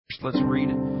let's read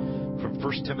from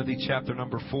 1 Timothy chapter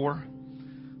number 4.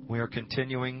 We are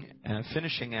continuing and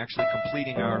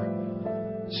completing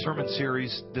our sermon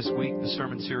series this week, the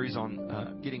sermon series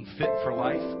on getting fit for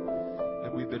life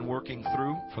that we've been working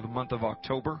through for the month of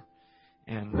October.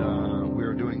 And we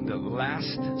are doing the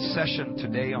last session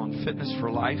today on fitness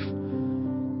for life.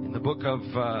 In the book of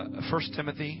 1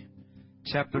 Timothy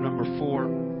chapter number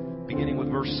 4, beginning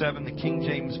with verse 7, the King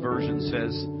James Version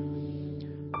says,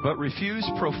 "But refuse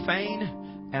profane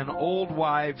and old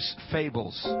wives'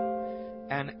 fables,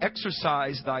 and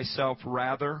exercise thyself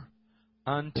rather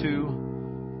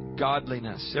unto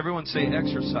godliness." Everyone say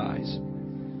exercise.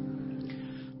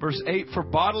 Verse 8, "For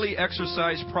bodily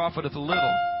exercise profiteth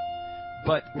little,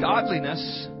 but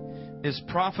godliness is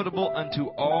profitable unto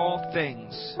all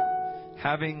things,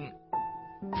 having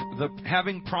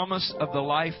promise of the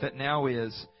life that now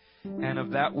is, and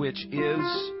of that which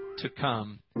is to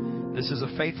come. This is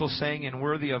a faithful saying and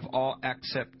worthy of all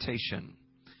acceptation."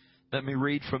 Let me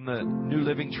read from the New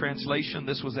Living Translation.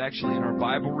 This was actually in our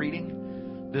Bible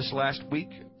reading this last week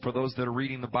for those that are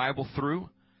reading the Bible through.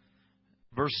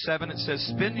 Verse 7, it says,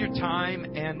 "Spend your time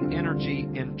and energy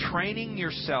in training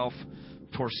yourself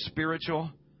for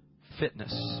spiritual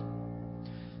fitness."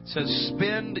 It says,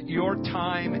 spend your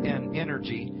time and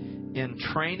energy in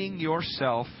training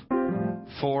yourself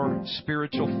for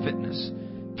spiritual fitness.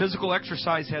 Physical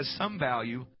exercise has some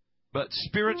value, but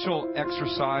spiritual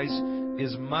exercise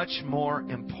is much more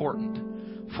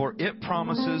important, for it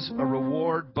promises a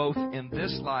reward both in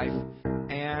this life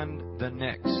and the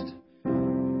next.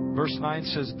 Verse 9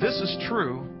 says, "This is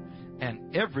true,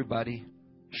 and everybody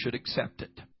should accept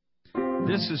it."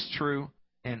 This is true,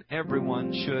 and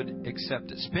everyone should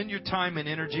accept it. Spend your time and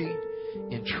energy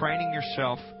in training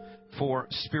yourself for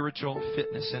spiritual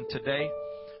fitness. And today,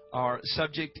 our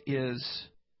subject is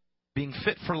being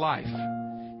fit for life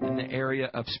in the area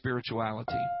of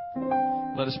spirituality.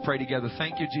 Let us pray together.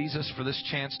 Thank you, Jesus, for this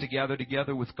chance to gather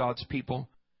together with God's people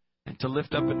and to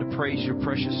lift up and to praise your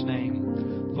precious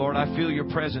name. Lord, I feel your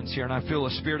presence here, and I feel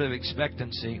a spirit of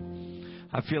expectancy.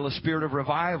 I feel a spirit of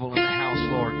revival in the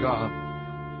house, Lord God.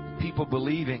 People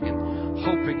believing and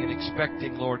hoping and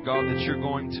expecting, Lord God, that you're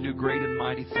going to do great and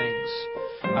mighty things.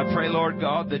 I pray, Lord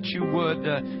God, that you would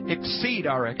exceed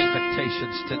our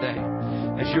expectations today.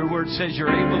 As your word says,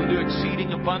 you're able to do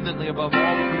exceeding abundantly above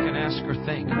all that we can ask or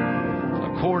think,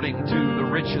 according to the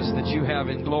riches that you have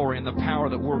in glory and the power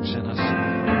that works in us. We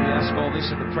ask all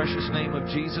this in the precious name of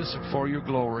Jesus and for your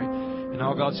glory. And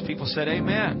all God's people said,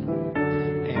 amen.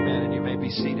 Amen. And you may be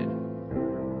seated.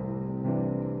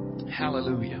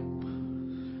 Hallelujah.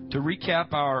 To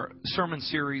recap our sermon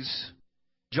series,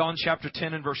 John chapter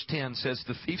 10 and verse 10 says,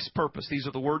 "The thief's purpose," these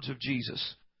are the words of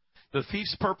Jesus, "the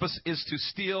thief's purpose is to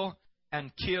steal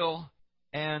and kill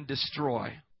and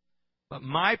destroy. But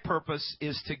my purpose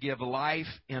is to give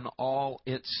life in all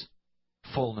its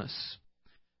fullness."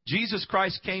 Jesus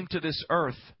Christ came to this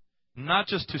earth not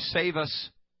just to save us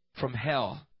from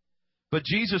hell, but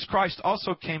Jesus Christ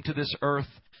also came to this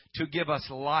earth to give us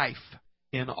life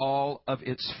in all of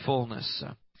its fullness.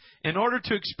 In order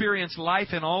to experience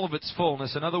life in all of its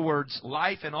fullness, in other words,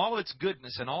 life in all its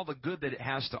goodness and all the good that it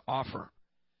has to offer,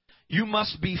 you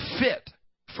must be fit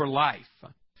for life.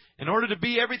 In order to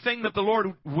be everything that the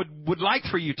Lord would like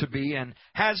for you to be and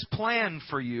has planned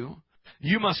for you,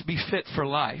 you must be fit for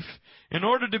life. In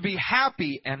order to be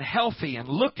happy and healthy and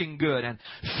looking good and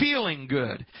feeling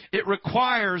good, it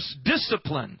requires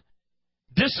discipline.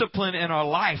 Discipline in our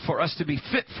life for us to be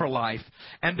fit for life.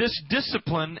 And this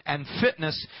discipline and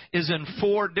fitness is in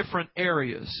 4 different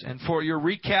areas. And for your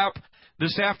recap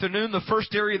this afternoon, the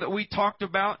first area that we talked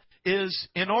about is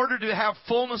in order to have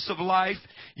fullness of life,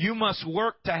 you must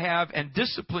work to have and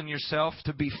discipline yourself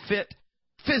to be fit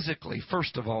physically,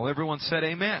 first of all. Everyone said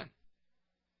amen.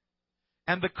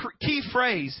 And the key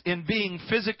phrase in being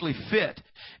physically fit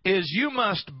is you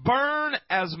must burn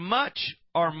as much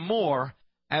or more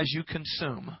as you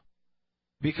consume.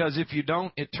 Because if you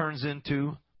don't, it turns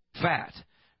into fat.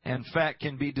 And fat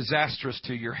can be disastrous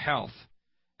to your health.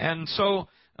 And so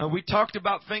we talked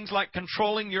about things like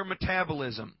controlling your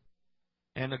metabolism.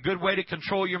 And a good way to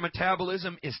control your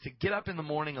metabolism is to get up in the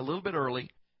morning a little bit early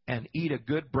and eat a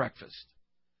good breakfast.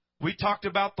 We talked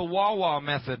about the Wawa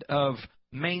method of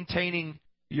maintaining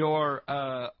your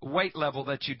weight level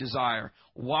that you desire.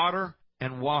 Water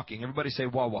and walking. Everybody say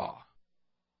Wawa.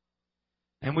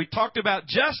 And we talked about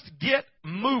just get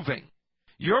moving.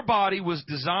 Your body was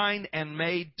designed and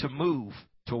made to move,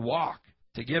 to walk,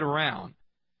 to get around.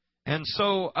 And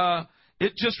so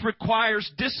it just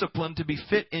requires discipline to be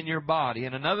fit in your body.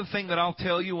 And another thing that I'll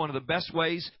tell you, one of the best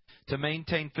ways to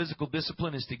maintain physical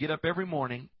discipline is to get up every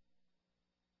morning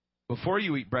before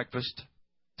you eat breakfast,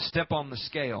 step on the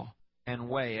scale and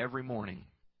weigh every morning.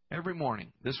 Every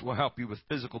morning. This will help you with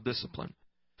physical discipline.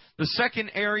 The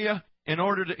second area, in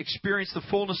order to experience the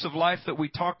fullness of life that we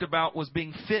talked about, was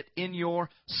being fit in your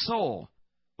soul,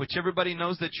 which everybody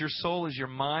knows that your soul is your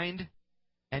mind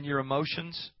and your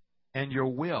emotions and your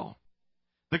will.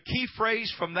 The key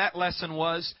phrase from that lesson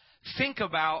was, think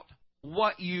about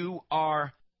what you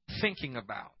are thinking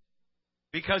about.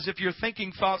 Because if you're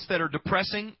thinking thoughts that are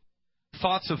depressing,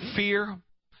 thoughts of fear,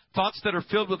 thoughts that are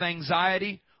filled with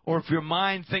anxiety, or if your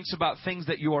mind thinks about things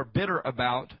that you are bitter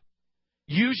about,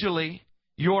 usually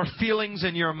your feelings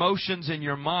and your emotions and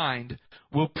your mind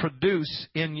will produce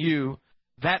in you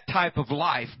that type of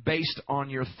life based on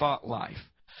your thought life.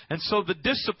 And so the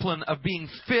discipline of being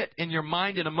fit in your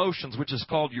mind and emotions, which is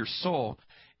called your soul,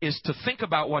 is to think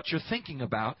about what you're thinking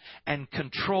about and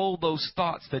control those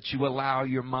thoughts that you allow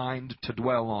your mind to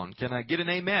dwell on. Can I get an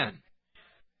amen?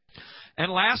 And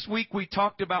last week we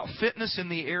talked about fitness in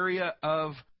the area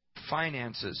of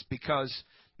finances, because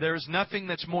there's nothing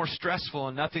that's more stressful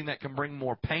and nothing that can bring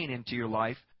more pain into your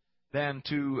life than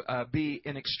to be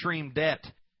in extreme debt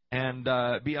and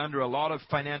be under a lot of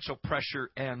financial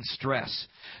pressure and stress.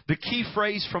 The key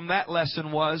phrase from that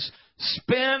lesson was,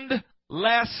 spend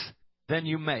less than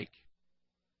you make.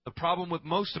 The problem with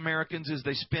most Americans is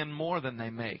they spend more than they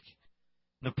make.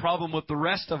 The problem with the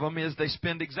rest of them is they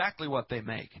spend exactly what they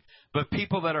make. But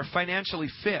people that are financially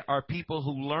fit are people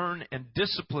who learn and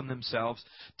discipline themselves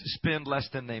to spend less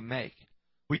than they make.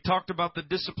 We talked about the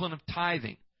discipline of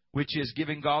tithing, which is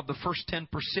giving God the first 10%,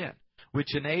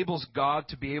 which enables God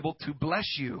to be able to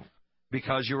bless you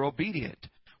because you're obedient.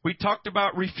 We talked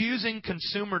about refusing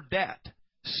consumer debt,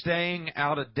 staying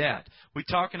out of debt. We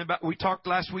talked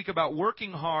last week about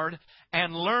working hard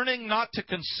and learning not to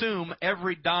consume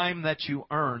every dime that you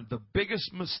earn. The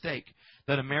biggest mistake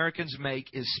that Americans make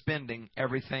is spending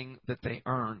everything that they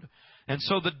earned. And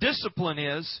so the discipline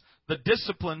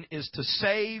is to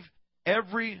save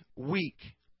every week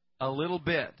a little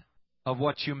bit of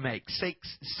what you make.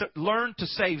 Learn to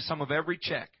save some of every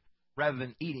check rather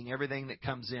than eating everything that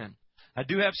comes in. I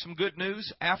do have some good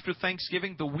news. After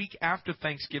Thanksgiving, the week after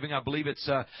Thanksgiving, I believe it's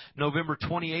November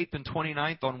 28th and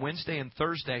 29th on Wednesday and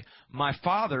Thursday, my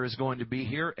father is going to be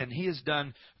here, and he has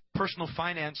done personal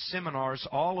finance seminars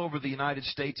all over the United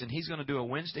States, and he's going to do a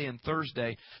Wednesday and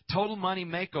Thursday total money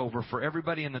makeover for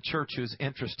everybody in the church who's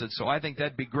interested. So I think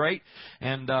that'd be great,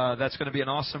 and that's going to be an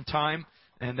awesome time,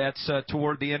 and that's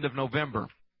toward the end of November.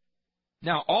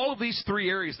 Now, all of these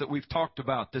three areas that we've talked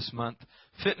about this month,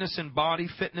 fitness in body,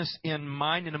 fitness in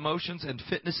mind and emotions, and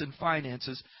fitness in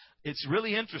finances, it's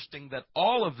really interesting that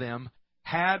all of them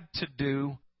had to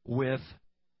do with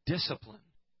discipline.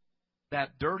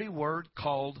 That dirty word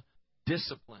called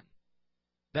discipline.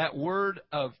 That word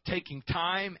of taking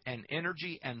time and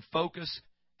energy and focus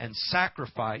and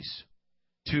sacrifice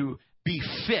to be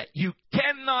fit. You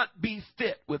cannot be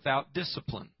fit without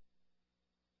discipline.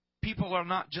 People are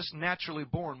not just naturally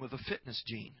born with a fitness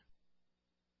gene.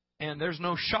 And there's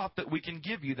no shot that we can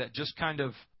give you that just kind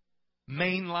of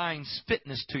mainlines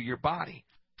fitness to your body.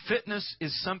 Fitness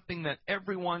is something that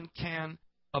everyone can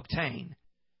obtain,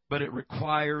 but it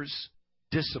requires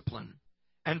discipline.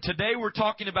 And today we're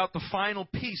talking about the final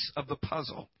piece of the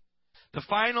puzzle. The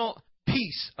final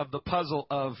piece of the puzzle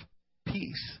of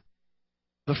peace.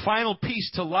 The final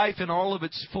piece to life in all of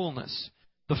its fullness.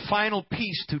 The final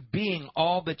piece to being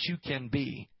all that you can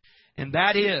be. And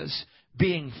that is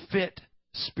being fit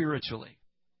spiritually.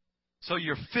 So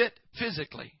you're fit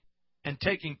physically and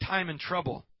taking time and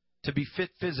trouble to be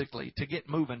fit physically, to get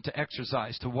moving, to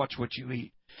exercise, to watch what you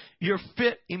eat. You're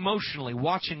fit emotionally,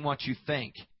 watching what you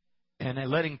think and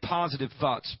letting positive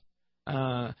thoughts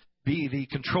be the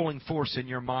controlling force in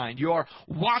your mind. You are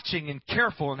watching and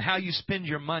careful in how you spend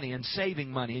your money and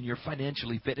saving money, and you're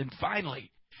financially fit. And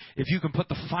finally, if you can put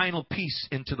the final piece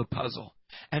into the puzzle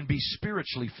and be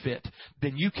spiritually fit,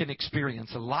 then you can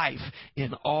experience life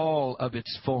in all of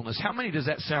its fullness. How many does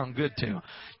that sound good to?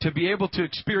 To be able to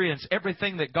experience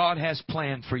everything that God has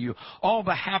planned for you, all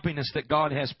the happiness that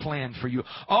God has planned for you,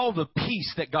 all the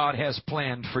peace that God has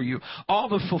planned for you, all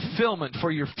the fulfillment for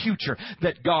your future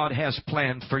that God has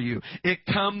planned for you. It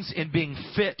comes in being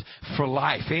fit for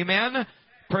life. Amen?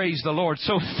 Praise the Lord.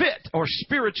 So fit, or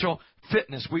spiritual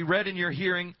fitness. We read in your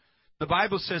hearing, the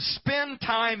Bible says, spend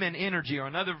time and energy, or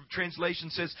another translation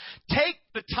says, take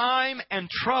the time and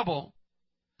trouble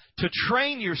to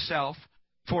train yourself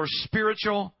for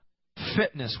spiritual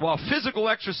fitness. While physical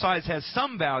exercise has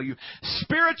some value,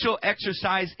 spiritual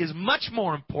exercise is much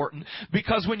more important,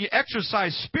 because when you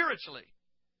exercise spiritually,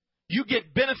 you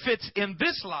get benefits in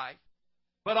this life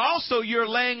but also you're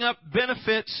laying up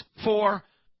benefits for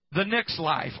the next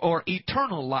life or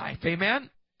eternal life. Amen?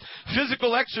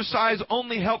 Physical exercise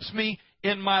only helps me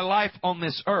in my life on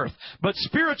this earth. But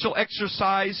spiritual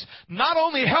exercise not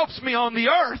only helps me on the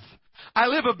earth, I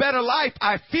live a better life,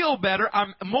 I feel better,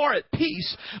 I'm more at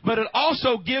peace, but it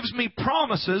also gives me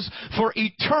promises for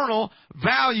eternal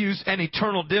values and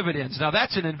eternal dividends. Now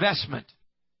that's an investment.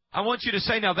 I want you to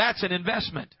say, now that's an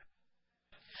investment.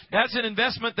 That's an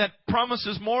investment that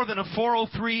promises more than a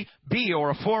 403B or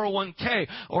a 401K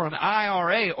or an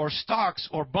IRA or stocks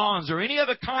or bonds or any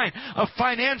other kind of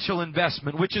financial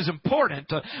investment, which is important.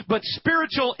 But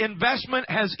spiritual investment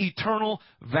has eternal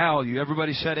value.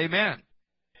 Everybody said amen.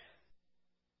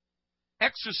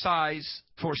 Exercise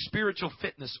for spiritual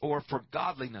fitness or for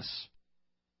godliness,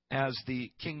 as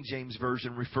the King James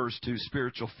Version refers to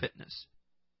spiritual fitness.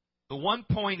 The one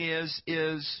point is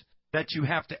that you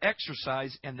have to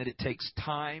exercise and that it takes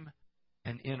time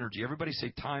and energy. Everybody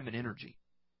say time and energy.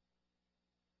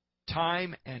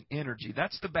 Time and energy.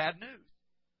 That's the bad news.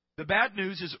 The bad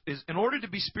news is in order to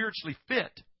be spiritually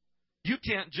fit, you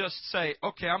can't just say,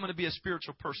 okay, I'm going to be a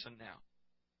spiritual person now.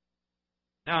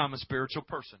 Now I'm a spiritual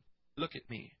person. Look at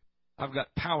me. I've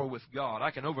got power with God.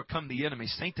 I can overcome the enemy.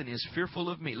 Satan is fearful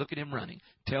of me. Look at him running,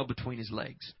 tail between his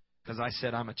legs, because I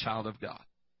said I'm a child of God.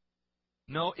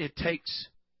 No, it takes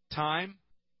time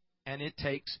and it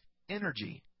takes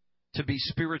energy to be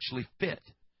spiritually fit,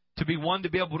 to be one to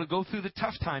be able to go through the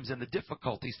tough times and the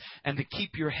difficulties and to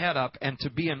keep your head up and to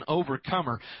be an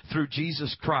overcomer through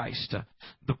Jesus Christ.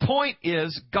 The point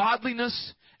is,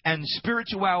 godliness and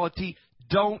spirituality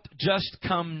don't just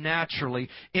come naturally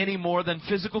any more than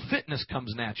physical fitness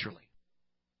comes naturally.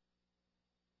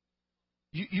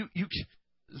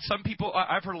 Some people,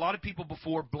 I've heard a lot of people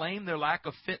before blame their lack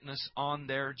of fitness on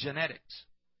their genetics.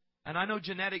 And I know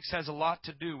genetics has a lot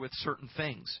to do with certain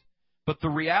things. But the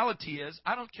reality is,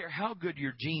 I don't care how good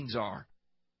your genes are.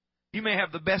 You may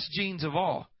have the best genes of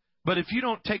all. But if you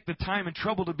don't take the time and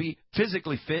trouble to be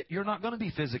physically fit, you're not going to be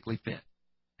physically fit.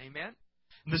 Amen?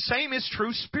 And the same is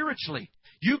true spiritually.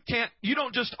 You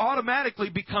don't just automatically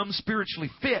become spiritually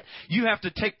fit. You have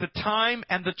to take the time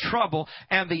and the trouble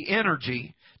and the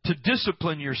energy to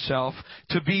discipline yourself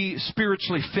to be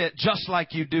spiritually fit, just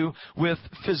like you do with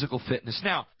physical fitness.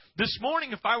 Now, this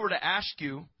morning, if I were to ask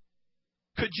you,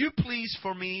 could you please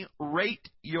for me rate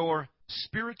your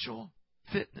spiritual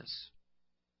fitness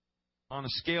on a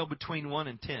scale between 1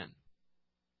 and 10?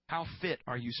 How fit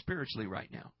are you spiritually right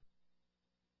now?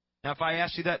 Now, if I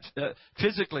asked you that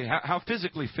physically, how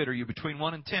physically fit are you between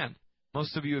 1 and 10?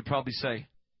 Most of you would probably say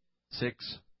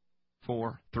 6,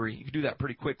 4, 3. You can do that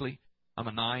pretty quickly. I'm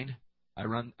a 9.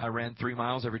 I ran 3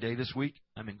 miles every day this week.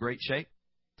 I'm in great shape.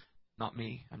 Not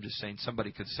me. I'm just saying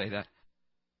somebody could say that.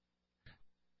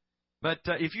 But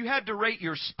if you had to rate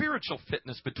your spiritual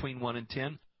fitness between 1 and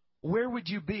 10, where would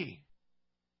you be?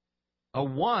 A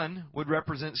 1 would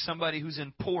represent somebody who's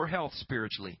in poor health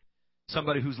spiritually,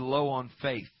 somebody who's low on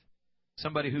faith,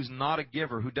 somebody who's not a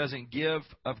giver, who doesn't give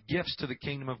of gifts to the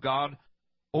kingdom of God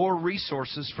or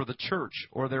resources for the church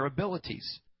or their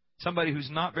abilities, somebody who's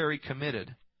not very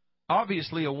committed.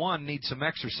 Obviously, a 1 needs some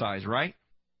exercise, right?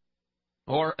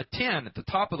 Or a 10 at the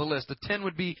top of the list. A 10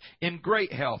 would be in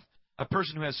great health, a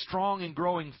person who has strong and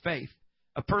growing faith,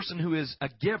 a person who is a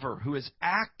giver, who is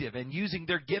active and using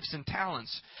their gifts and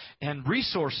talents and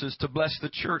resources to bless the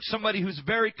church. Somebody who's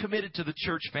very committed to the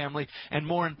church family and,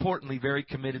 more importantly, very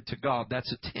committed to God.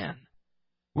 That's a 10.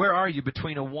 Where are you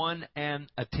between a 1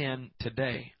 and a 10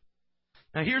 today?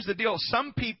 Now, here's the deal.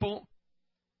 Some people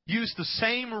use the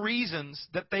same reasons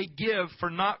that they give for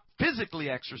not physically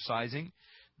exercising.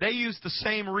 They use the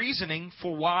same reasoning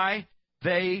for why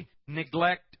they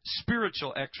neglect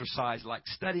spiritual exercise, like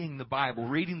studying the Bible,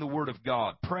 reading the Word of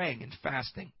God, praying and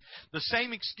fasting. The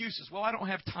same excuses. Well, I don't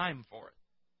have time for it.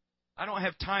 I don't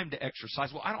have time to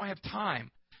exercise. Well, I don't have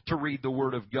time to read the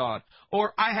Word of God.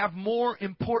 Or I have more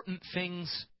important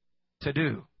things to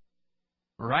do.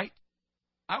 Right?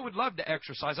 I would love to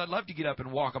exercise. I'd love to get up and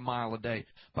walk a mile a day.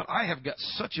 But I have got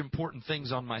such important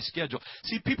things on my schedule.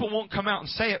 See, people won't come out and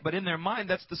say it, but in their mind,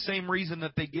 that's the same reason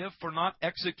that they give for not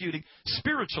executing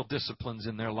spiritual disciplines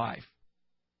in their life.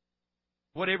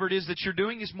 Whatever it is that you're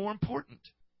doing is more important.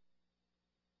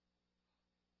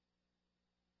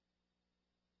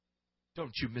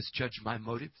 Don't you misjudge my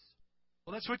motives?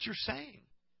 Well, that's what you're saying.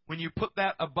 When you put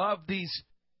that above these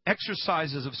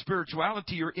exercises of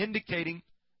spirituality, you're indicating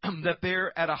that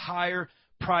they're at a higher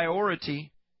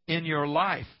priority in your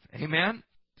life. Amen?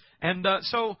 And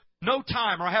so, no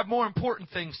time, or I have more important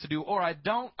things to do, or I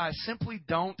simply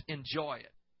don't enjoy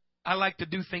it. I like to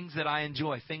do things that I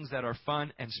enjoy, things that are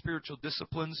fun, and spiritual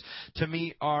disciplines to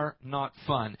me are not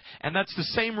fun. And that's the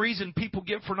same reason people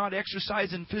give for not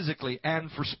exercising physically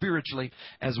and for spiritually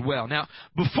as well. Now,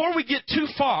 before we get too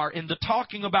far into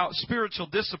talking about spiritual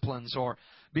disciplines or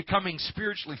becoming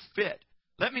spiritually fit,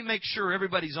 let me make sure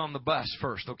everybody's on the bus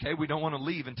first, okay? We don't want to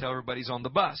leave until everybody's on the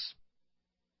bus.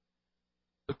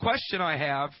 The question I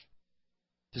have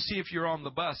to see if you're on the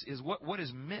bus is what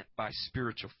is meant by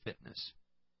spiritual fitness?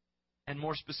 And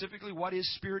more specifically, what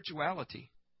is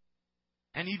spirituality?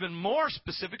 And even more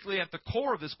specifically, at the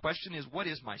core of this question is, what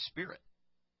is my spirit?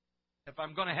 If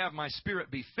I'm going to have my spirit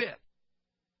be fit,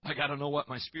 I got to know what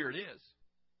my spirit is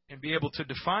and be able to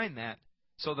define that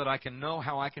so that I can know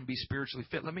how I can be spiritually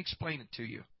fit. Let me explain it to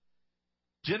you.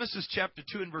 Genesis chapter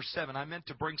 2 and verse 7, I meant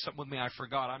to bring something with me. I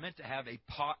forgot. I meant to have a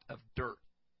pot of dirt,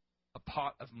 a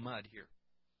pot of mud here.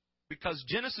 Because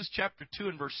Genesis chapter 2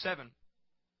 and verse 7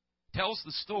 tells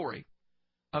the story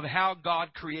of how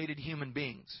God created human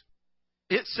beings.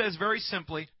 It says very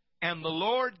simply, and the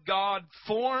Lord God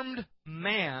formed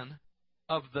man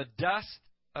of the dust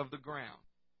of the ground,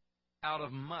 out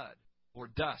of mud or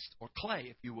dust or clay,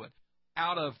 if you would,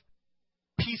 out of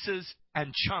pieces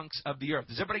and chunks of the earth.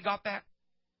 Has everybody got that?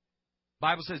 The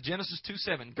Bible says, Genesis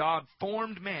 2:7, God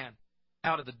formed man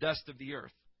out of the dust of the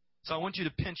earth. So I want you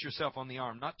to pinch yourself on the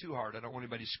arm. Not too hard. I don't want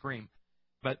anybody to scream.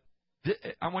 But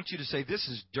I want you to say, this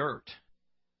is dirt.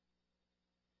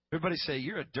 Everybody say,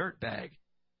 you're a dirt bag.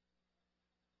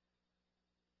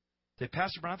 Say,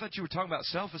 Pastor Brown, I thought you were talking about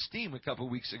self-esteem a couple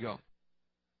of weeks ago.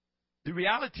 The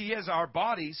reality is our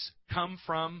bodies come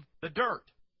from the dirt.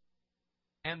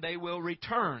 And they will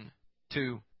return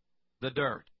to the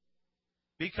dirt.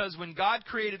 Because when God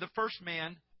created the first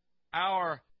man,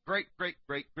 our great,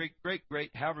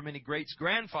 however many greats,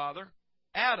 grandfather,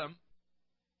 Adam,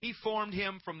 he formed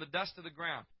him from the dust of the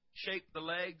ground. Shaped the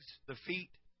legs, the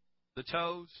feet, the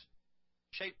toes.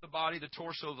 Shaped the body, the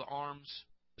torso, the arms,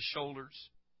 the shoulders,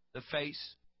 the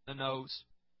face, the nose.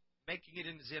 Making it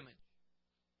in his image.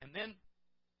 And then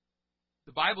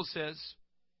the Bible says,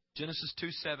 Genesis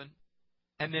 2:7,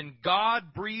 and then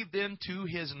God breathed into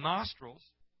his nostrils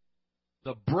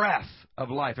the breath of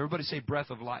life. Everybody say breath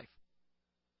of life.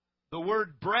 The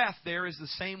word breath there is the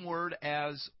same word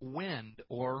as wind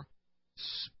or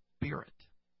spirit.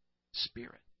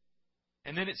 Spirit.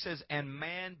 And then it says, and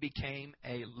man became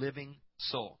a living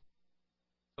soul.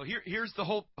 So here's the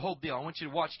whole deal. I want you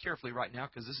to watch carefully right now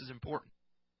because this is important.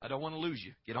 I don't want to lose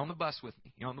you. Get on the bus with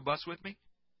me. You on the bus with me?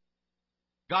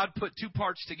 God put two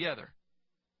parts together.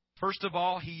 First of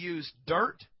all, he used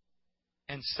dirt.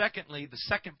 And secondly, the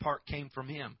second part came from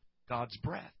him, God's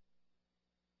breath.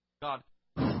 God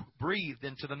breathed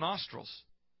into the nostrils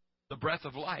the breath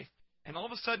of life. And all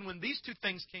of a sudden, when these two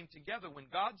things came together, when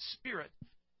God's Spirit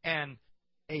and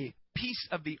a piece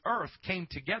of the earth came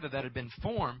together that had been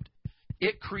formed,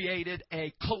 it created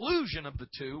a collusion of the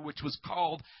two, which was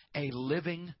called a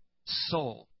living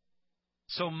soul.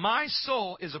 So my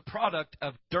soul is a product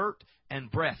of dirt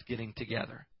and breath getting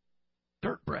together.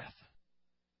 Dirt breath.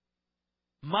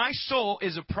 My soul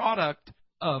is a product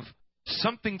of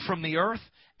something from the earth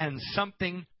and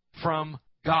something from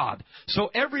God. So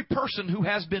every person who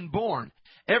has been born,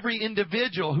 every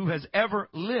individual who has ever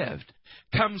lived,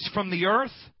 comes from the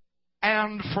earth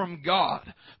and from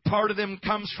God. Part of them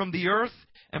comes from the earth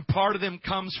and part of them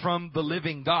comes from the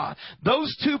living God.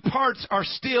 Those two parts are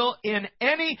still in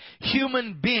any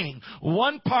human being.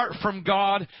 One part from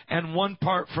God and one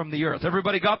part from the earth.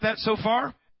 Everybody got that so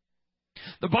far?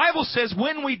 The Bible says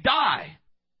when we die,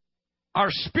 our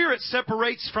spirit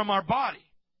separates from our body.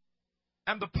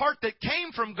 And the part that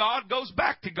came from God goes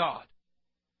back to God.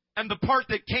 And the part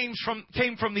that came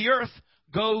from the earth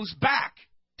goes back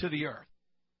to the earth.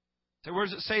 So where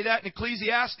does it say that in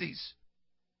Ecclesiastes?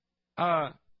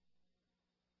 Let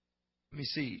me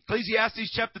see.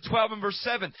 Ecclesiastes chapter 12 and verse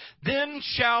 7. Then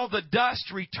shall the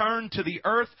dust return to the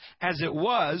earth as it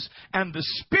was, and the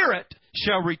spirit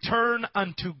shall return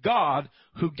unto God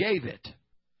who gave it.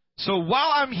 So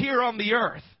while I'm here on the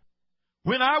earth,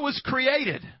 when I was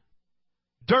created,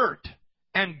 dirt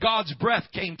and God's breath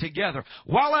came together.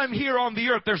 While I'm here on the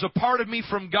earth, there's a part of me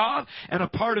from God and a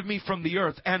part of me from the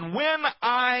earth. And when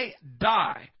I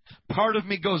die, part of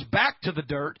me goes back to the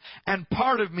dirt and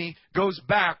part of me goes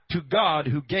back to God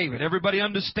who gave it. Everybody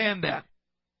understand that?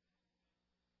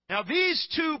 Now these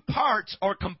two parts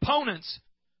or components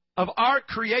of our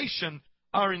creation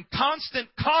are in constant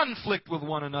conflict with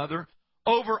one another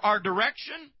over our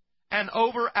direction and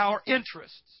over our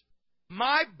interests.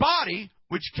 My body,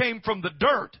 which came from the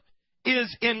dirt,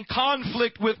 is in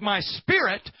conflict with my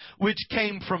spirit, which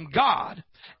came from God.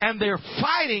 And they're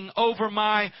fighting over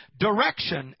my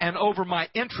direction and over my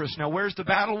interest. Now, where's the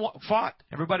battle fought?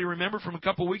 Everybody remember from a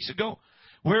couple weeks ago?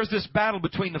 Where's this battle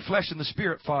between the flesh and the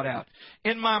spirit fought out?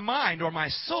 In my mind or my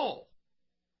soul.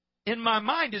 In my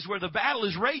mind is where the battle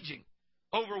is raging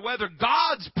over whether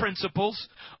God's principles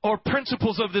or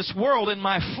principles of this world in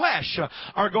my flesh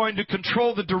are going to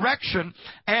control the direction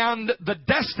and the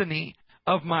destiny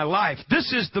of my life.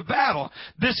 This is the battle.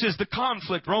 This is the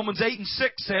conflict. Romans 8 and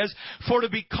 6 says, "For to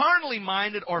be carnally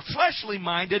minded or fleshly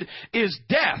minded is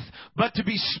death, but to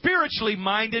be spiritually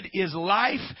minded is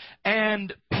life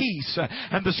and peace."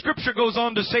 And the scripture goes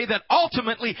on to say that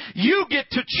ultimately you get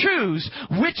to choose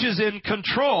which is in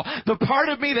control. The part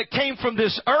of me that came from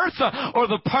this earth or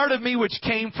the part of me which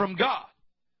came from God.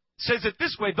 It says it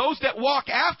this way, those that walk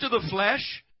after the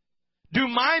flesh do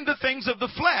mind the things of the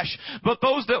flesh, but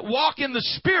those that walk in the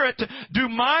Spirit do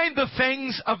mind the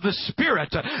things of the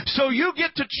Spirit. So you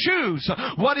get to choose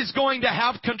what is going to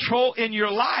have control in your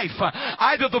life.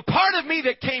 Either the part of me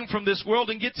that came from this world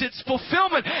and gets its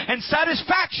fulfillment and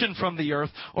satisfaction from the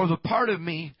earth, or the part of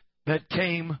me that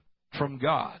came from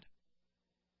God.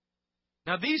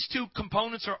 Now these two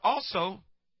components are also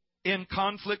in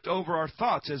conflict over our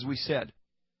thoughts, as we said.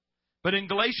 But in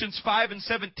Galatians 5 and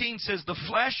 17 says, "The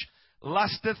flesh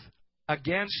lusteth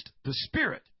against the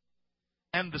Spirit,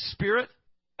 and the Spirit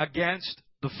against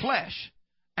the flesh.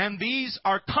 And these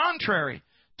are contrary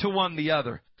to one the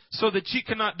other, so that ye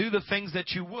cannot do the things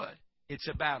that you would." It's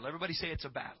a battle. Everybody say it's a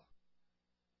battle.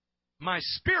 My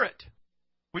spirit,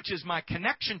 which is my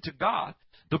connection to God,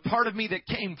 the part of me that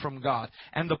came from God,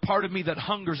 and the part of me that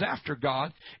hungers after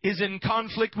God, is in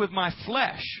conflict with my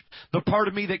flesh, the part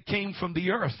of me that came from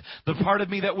the earth, the part of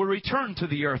me that will return to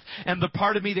the earth, and the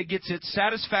part of me that gets its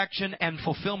satisfaction and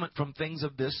fulfillment from things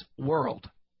of this world.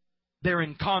 They're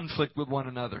in conflict with one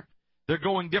another. They're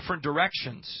going different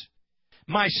directions.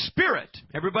 My spirit,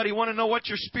 everybody want to know what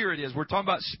your spirit is? We're talking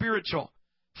about spiritual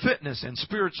fitness and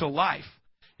spiritual life.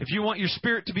 If you want your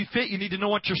spirit to be fit, you need to know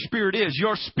what your spirit is.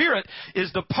 Your spirit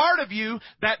is the part of you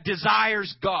that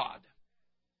desires God.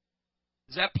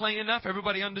 Is that plain enough?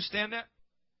 Everybody understand that?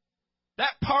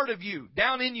 That part of you,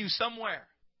 down in you somewhere.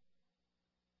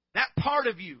 That part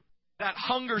of you that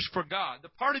hungers for God. The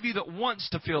part of you that wants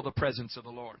to feel the presence of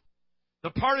the Lord. The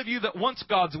part of you that wants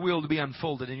God's will to be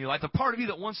unfolded in your life. The part of you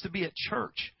that wants to be at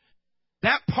church.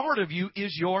 That part of you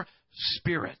is your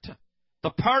spirit. The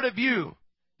part of you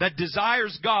that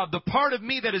desires God, the part of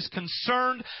me that is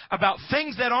concerned about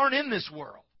things that aren't in this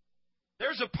world.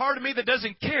 There's a part of me that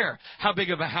doesn't care how big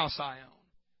of a house I own.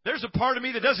 There's a part of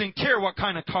me that doesn't care what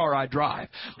kind of car I drive.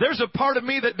 There's a part of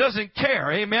me that doesn't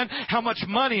care, amen, how much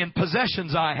money and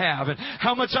possessions I have and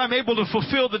how much I'm able to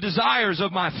fulfill the desires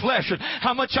of my flesh and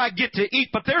how much I get to eat.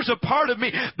 But there's a part of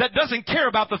me that doesn't care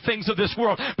about the things of this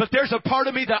world. But there's a part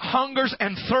of me that hungers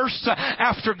and thirsts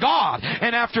after God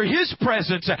and after His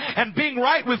presence and being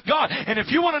right with God. And if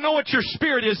you want to know what your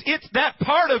spirit is, it's that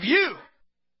part of you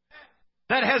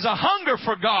that has a hunger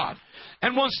for God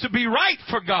and wants to be right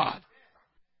for God.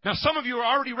 Now, some of you are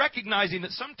already recognizing that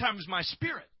sometimes my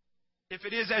spirit, if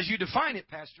it is as you define it,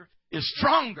 Pastor, is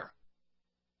stronger.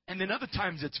 And then other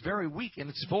times it's very weak and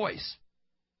its voice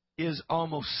is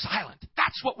almost silent.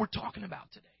 That's what we're talking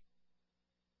about today.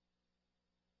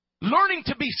 Learning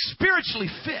to be spiritually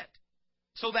fit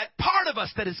so that part of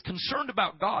us that is concerned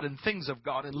about God and things of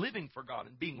God and living for God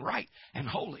and being right and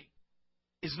holy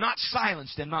is not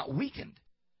silenced and not weakened,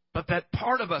 but that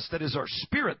part of us that is our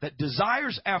spirit that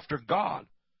desires after God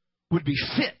would be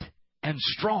fit and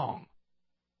strong.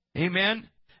 Amen?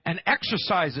 And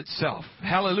exercise itself.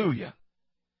 Hallelujah.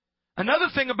 Another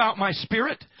thing about my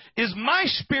spirit is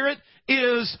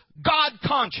God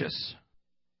conscious.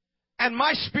 And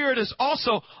my spirit is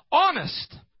also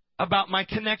honest about my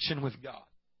connection with God.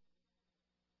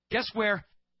 Guess where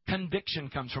conviction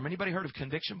comes from? Anybody heard of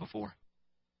conviction before?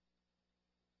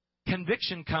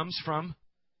 Conviction comes from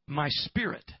my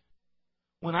spirit.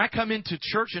 When I come into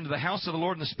church, into the house of the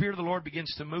Lord, and the Spirit of the Lord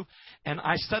begins to move, and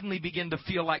I suddenly begin to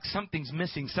feel like something's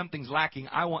missing, something's lacking,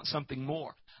 I want something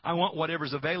more. I want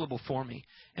whatever's available for me.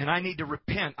 And I need to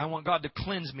repent. I want God to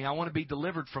cleanse me. I want to be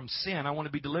delivered from sin. I want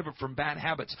to be delivered from bad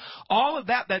habits. All of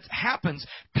that happens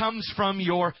comes from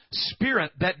your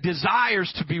spirit that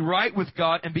desires to be right with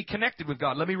God and be connected with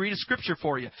God. Let me read a scripture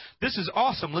for you. This is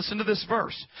awesome. Listen to this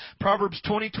verse. Proverbs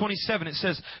 20:27. It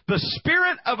says, "The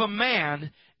spirit of a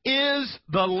man is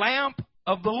the lamp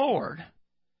of the Lord,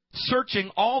 searching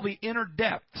all the inner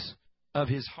depths of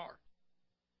His heart."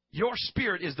 Your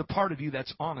spirit is the part of you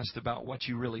that's honest about what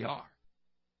you really are.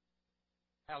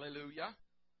 Hallelujah.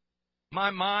 My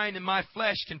mind and my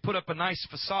flesh can put up a nice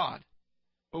facade.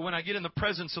 But when I get in the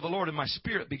presence of the Lord and my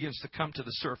spirit begins to come to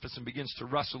the surface and begins to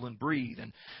rustle and breathe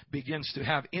and begins to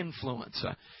have influence,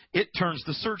 it turns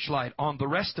the searchlight on the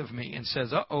rest of me and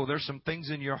says, uh-oh, there's some things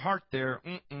in your heart there.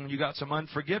 You got some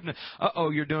unforgiveness.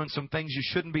 Uh-oh, you're doing some things you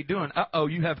shouldn't be doing. Uh-oh,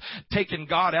 you have taken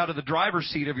God out of the driver's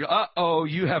seat of your... Uh-oh,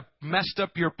 you have messed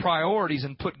up your priorities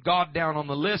and put God down on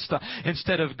the list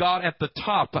instead of God at the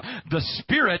top. The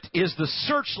Spirit is the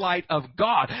searchlight of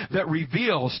God that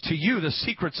reveals to you the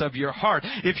secrets of your heart.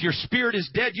 If your spirit is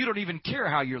dead, you don't even care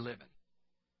how you're living.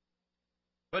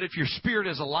 But if your spirit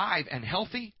is alive and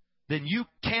healthy, then you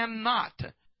cannot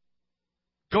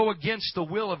go against the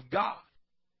will of God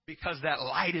because that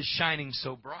light is shining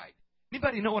so bright.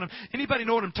 Anybody know what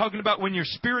I'm talking about? When you're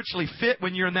spiritually fit,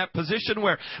 when you're in that position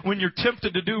where when you're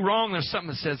tempted to do wrong, there's something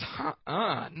that says,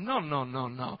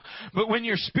 no. But when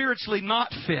you're spiritually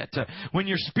not fit, when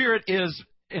your spirit is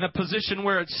in a position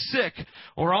where it's sick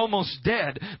or almost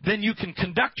dead, then you can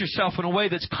conduct yourself in a way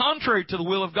that's contrary to the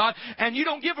will of God, and you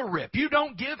don't give a rip. You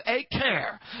don't give a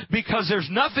care because there's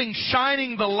nothing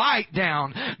shining the light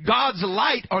down. God's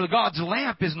light or God's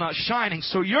lamp is not shining.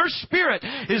 So your spirit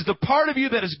is the part of you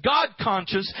that is God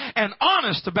conscious and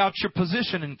honest about your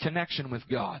position and connection with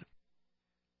God.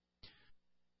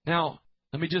 Now,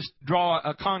 let me just draw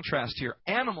a contrast here.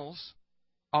 Animals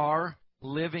are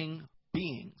living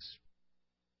beings.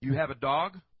 You have a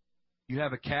dog, you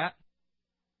have a cat,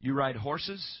 you ride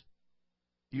horses,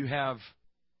 you have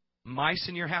mice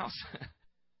in your house.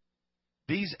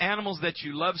 These animals that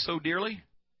you love so dearly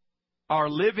are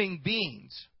living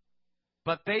beings,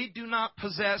 but they do not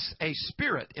possess a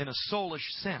spirit in a soulish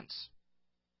sense,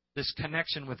 this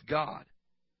connection with God.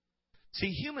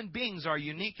 See, human beings are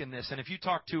unique in this, and if you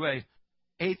talk to an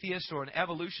atheist or an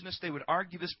evolutionist, they would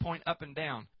argue this point up and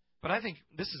down. But I think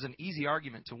this is an easy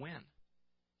argument to win.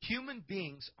 Human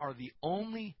beings are the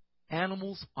only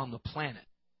animals on the planet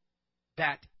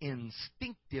that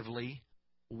instinctively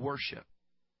worship.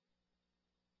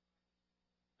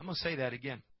 I'm going to say that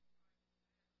again.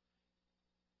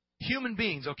 Human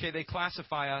beings, okay, they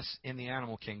classify us in the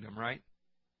animal kingdom, right?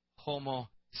 Homo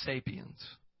sapiens.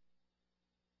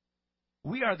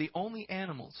 We are the only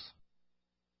animals.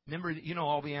 Remember, you know,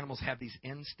 all the animals have these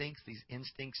instincts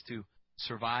to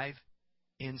survive,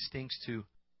 instincts to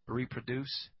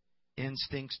reproduce,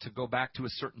 instincts to go back to a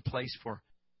certain place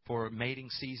for mating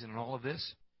season and all of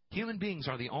this. Human beings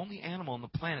are the only animal on the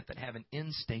planet that have an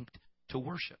instinct to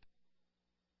worship.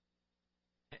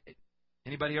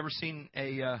 Anybody ever seen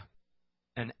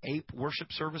an ape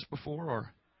worship service before?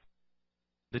 Or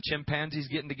the chimpanzees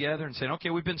getting together and saying, okay,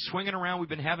 we've been swinging around, we've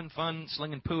been having fun,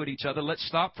 slinging poo at each other. Let's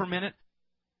stop for a minute.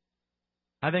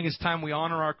 I think it's time we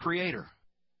honor our Creator.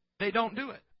 They don't do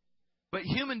it. But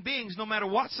human beings, no matter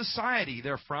what society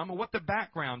they're from or what their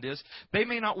background is, they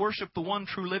may not worship the one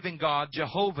true living God,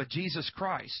 Jehovah, Jesus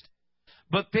Christ.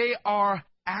 But they are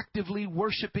actively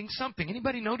worshiping something.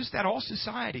 Anybody notice that? All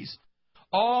societies,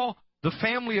 all the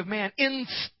family of man,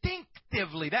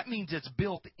 instinctively, that means it's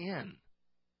built in,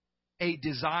 a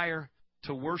desire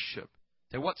to worship.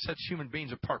 Now, what sets human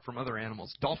beings apart from other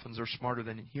animals? Dolphins are smarter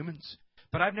than humans.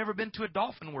 But I've never been to a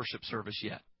dolphin worship service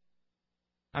yet.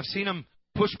 I've seen them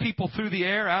push people through the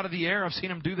air, out of the air. I've seen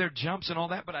them do their jumps and all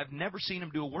that, but I've never seen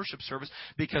them do a worship service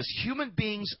because human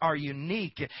beings are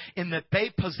unique in that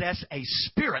they possess a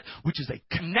spirit, which is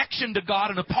a connection to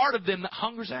God and a part of them that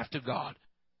hungers after God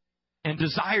and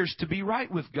desires to be right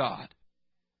with God.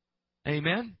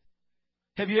 Amen?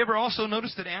 Have you ever also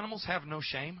noticed that animals have no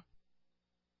shame?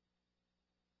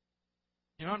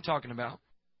 You know what I'm talking about.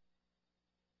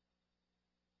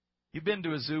 You've been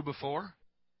to a zoo before.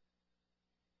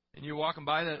 And you're walking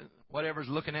by, whatever's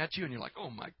looking at you, and you're like, oh,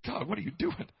 my God, what are you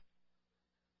doing?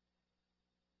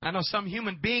 I know some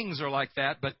human beings are like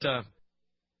that, but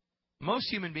most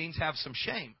human beings have some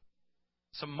shame,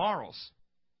 some morals,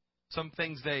 some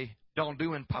things they don't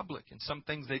do in public, and some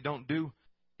things they don't do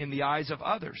in the eyes of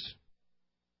others.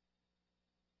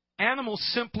 Animals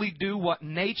simply do what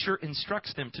nature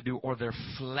instructs them to do, or their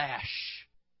flesh,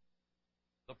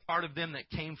 the part of them that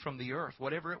came from the earth,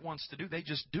 whatever it wants to do, they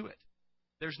just do it.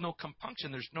 There's no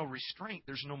compunction. There's no restraint.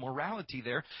 There's no morality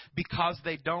there because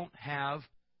they don't have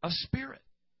a spirit.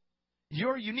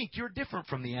 You're unique. You're different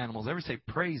from the animals. Everybody say,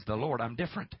 praise the Lord. I'm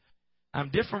different. I'm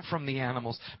different from the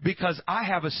animals because I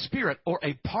have a spirit or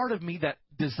a part of me that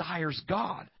desires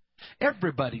God.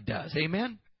 Everybody does.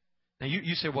 Amen? Now,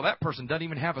 you say, well, that person doesn't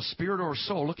even have a spirit or a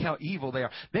soul. Look how evil they are.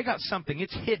 They got something.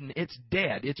 It's hidden. It's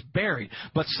dead. It's buried.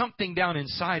 But something down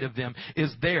inside of them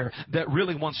is there that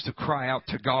really wants to cry out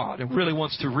to God and really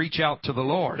wants to reach out to the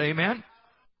Lord. Amen?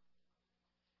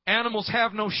 Animals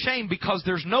have no shame because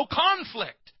there's no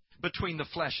conflict between the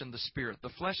flesh and the Spirit. The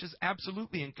flesh is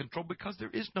absolutely in control because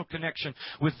there is no connection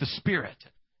with the Spirit.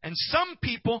 And some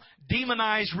people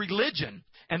demonize religion.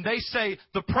 And they say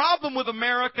the problem with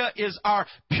America is our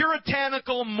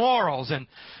puritanical morals.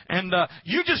 And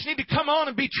you just need to come on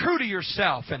and be true to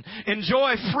yourself and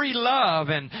enjoy free love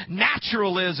and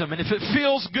naturalism. And if it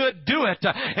feels good, do it.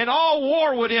 And all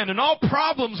war would end and all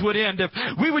problems would end if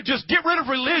we would just get rid of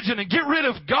religion and get rid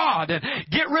of God and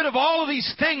get rid of all of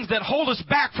these things that hold us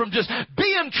back from just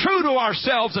being true to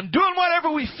ourselves and doing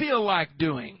whatever we feel like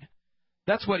doing.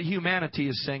 That's what humanity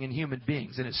is saying in human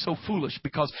beings. And it's so foolish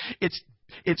because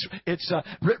it's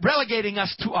relegating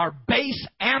us to our base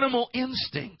animal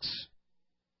instincts.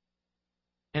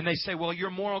 And they say, well,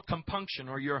 your moral compunction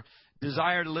or your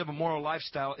desire to live a moral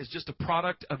lifestyle is just a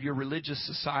product of your religious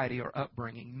society or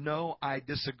upbringing. No, I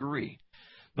disagree.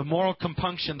 The moral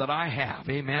compunction that I have,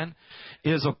 amen,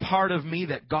 is a part of me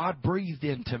that God breathed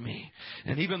into me.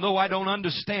 And even though I don't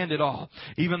understand it all,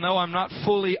 even though I'm not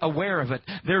fully aware of it,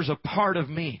 there's a part of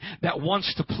me that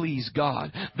wants to please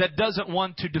God, that doesn't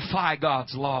want to defy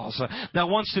God's laws, that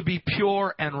wants to be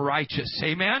pure and righteous.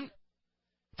 Amen?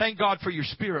 Thank God for your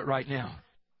spirit right now.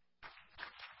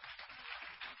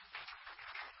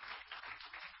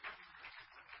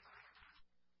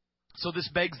 So this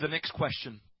begs the next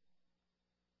question.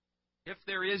 If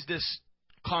there is this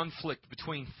conflict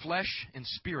between flesh and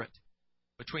spirit,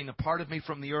 between the part of me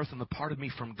from the earth and the part of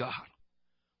me from God,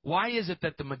 why is it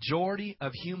that the majority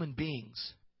of human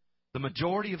beings, the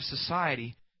majority of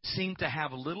society, seem to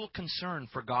have little concern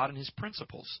for God and His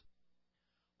principles?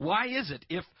 Why is it,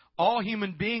 if all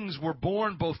human beings were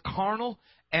born both carnal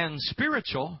and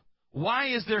spiritual, why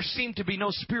is there seem to be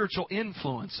no spiritual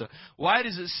influence? Why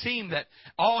does it seem that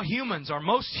all humans, or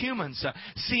most humans,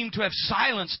 seem to have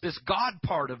silenced this God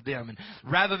part of them? And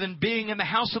rather than being in the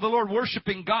house of the Lord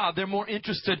worshiping God, they're more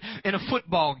interested in a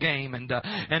football game.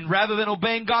 And rather than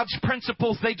obeying God's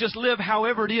principles, they just live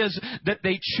however it is that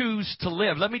they choose to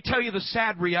live. Let me tell you the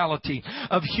sad reality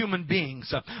of human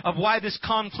beings, of why this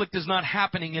conflict is not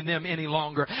happening in them any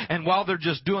longer. And while they're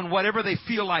just doing whatever they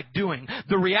feel like doing,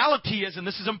 the reality is, and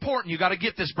this is important, you got to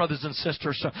get this, brothers and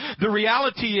sisters. So the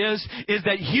reality is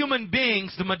that human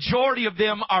beings, the majority of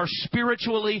them, are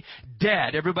spiritually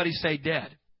dead. Everybody say dead.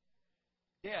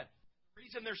 Dead. The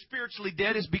reason they're spiritually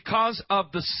dead is because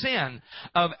of the sin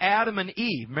of Adam and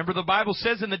Eve. Remember, the Bible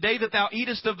says, in the day that thou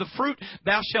eatest of the fruit,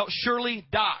 thou shalt surely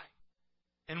die.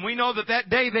 And we know that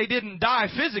day they didn't die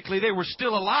physically. They were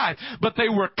still alive. But they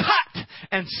were cut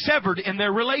and severed in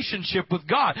their relationship with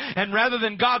God. And rather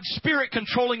than God's Spirit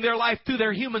controlling their life through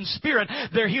their human spirit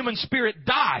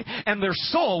died. And their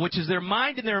soul, which is their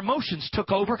mind and their emotions,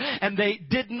 took over. And they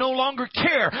did no longer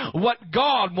care what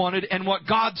God wanted and what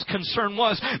God's concern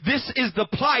was. This is the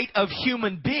plight of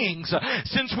human beings.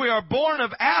 Since we are born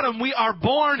of Adam, we are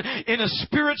born in a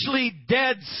spiritually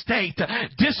dead state,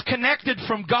 disconnected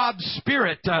from God's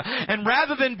Spirit. And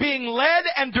rather than being led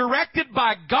and directed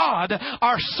by God,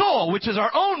 our soul, which is our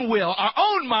own will, our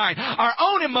own mind, our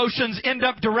own emotions, end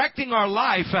up directing our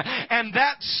life. And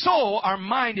that soul, our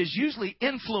mind, is usually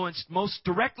influenced most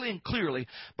directly and clearly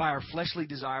by our fleshly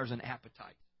desires and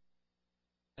appetite.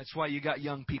 That's why you got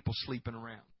young people sleeping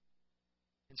around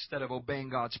instead of obeying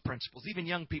God's principles. Even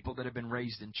young people that have been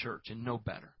raised in church and know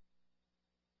better.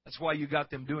 That's why you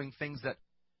got them doing things that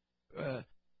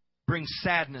bring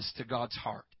sadness to God's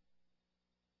heart.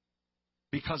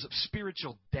 Because of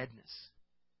spiritual deadness.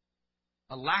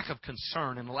 A lack of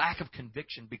concern and lack of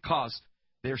conviction because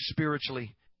they're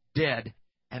spiritually dead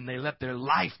and they let their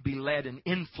life be led and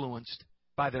influenced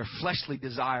by their fleshly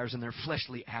desires and their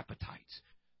fleshly appetites.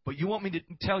 But you want me to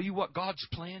tell you what God's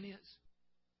plan is?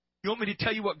 You want me to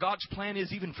tell you what God's plan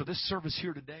is even for this service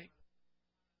here today?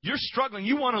 You're struggling.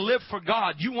 You want to live for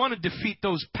God. You want to defeat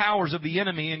those powers of the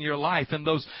enemy in your life and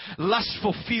those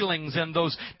lustful feelings and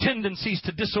those tendencies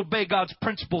to disobey God's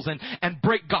principles and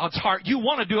break God's heart. You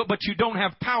want to do it, but you don't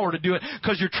have power to do it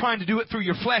because you're trying to do it through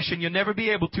your flesh, and you'll never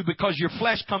be able to because your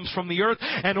flesh comes from the earth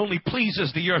and only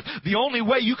pleases the earth. The only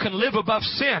way you can live above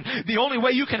sin, the only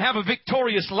way you can have a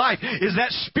victorious life is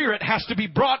that spirit has to be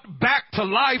brought back to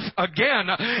life again.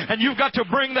 And you've got to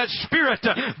bring that spirit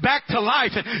back to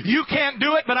life. And you can't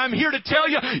do it, but I'm here to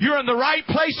tell you, you're in the right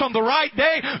place on the right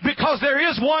day because there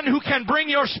is one who can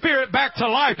bring your spirit back to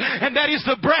life, and that is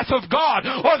the breath of God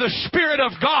or the Spirit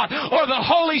of God or the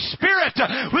Holy Spirit,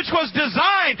 which was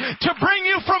designed to bring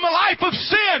you from a life of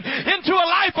sin into a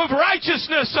life of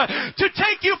righteousness, to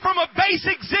take you from a base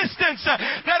existence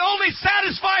that only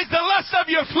satisfies the lust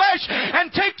of your flesh and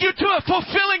take you to a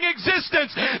fulfilling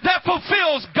existence that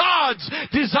fulfills God's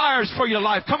desires for your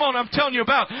life. Come on, I'm telling you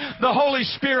about the Holy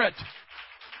Spirit.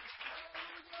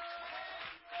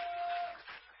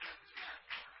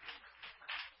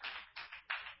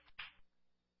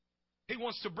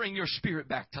 wants to bring your spirit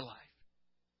back to life.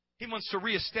 He wants to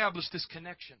reestablish this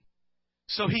connection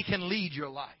so He can lead your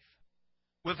life.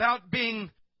 Without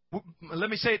being, let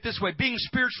me say it this way, being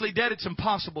spiritually dead, it's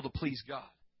impossible to please God.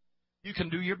 You can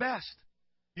do your best.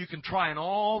 You can try in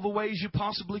all the ways you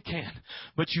possibly can,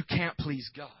 but you can't please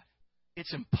God.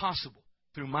 It's impossible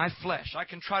through my flesh. I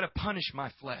can try to punish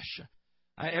my flesh.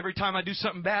 Every time I do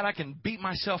something bad, I can beat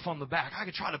myself on the back. I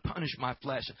can try to punish my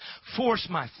flesh, force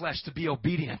my flesh to be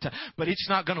obedient. But it's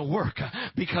not going to work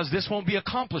because this won't be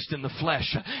accomplished in the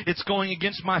flesh. It's going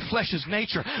against my flesh's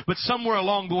nature. But somewhere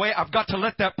along the way, I've got to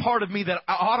let that part of me that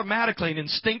automatically and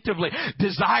instinctively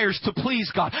desires to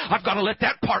please God, I've got to let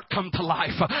that part come to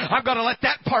life. I've got to let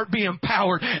that part be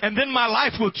empowered. And then my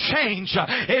life will change.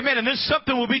 Amen. And then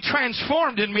something will be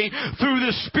transformed in me through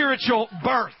this spiritual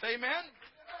birth. Amen.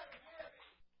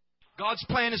 God's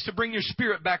plan is to bring your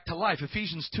spirit back to life.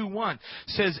 Ephesians 2:1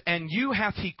 says, "And you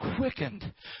hath He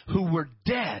quickened who were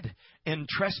dead in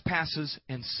trespasses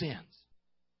and sins."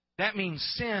 That means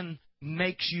sin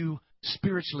makes you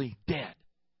spiritually dead.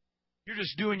 You're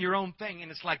just doing your own thing, and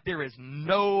it's like there is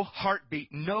no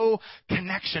heartbeat, no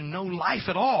connection, no life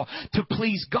at all to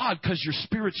please God because you're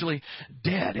spiritually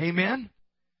dead. Amen?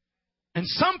 And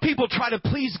some people try to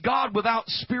please God without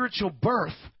spiritual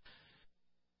birth.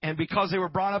 And because they were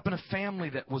brought up in a family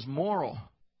that was moral,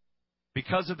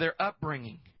 because of their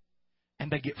upbringing, and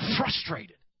they get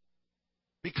frustrated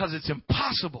because it's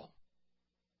impossible.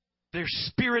 Their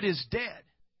spirit is dead.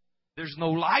 There's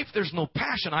no life. There's no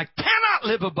passion. I cannot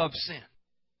live above sin.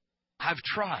 I've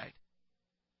tried.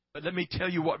 But let me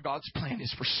tell you what God's plan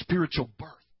is for spiritual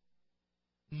birth.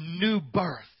 New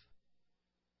birth.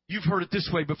 You've heard it this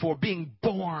way before, being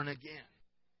born again.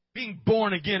 Being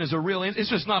born again is it's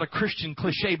just not a Christian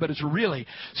cliche, but it's really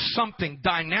something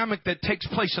dynamic that takes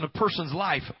place in a person's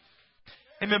life.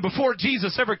 Amen. Before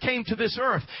Jesus ever came to this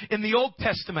earth, in the Old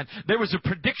Testament, there was a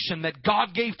prediction that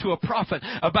God gave to a prophet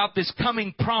about this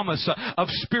coming promise of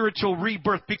spiritual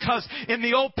rebirth. Because in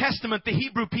the Old Testament, the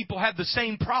Hebrew people had the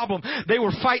same problem. They were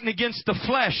fighting against the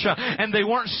flesh, and they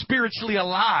weren't spiritually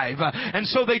alive. And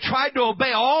so they tried to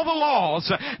obey all the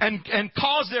laws and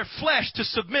cause their flesh to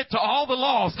submit to all the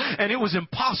laws. And it was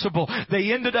impossible.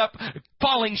 They ended up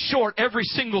falling short every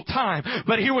single time.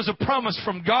 But here was a promise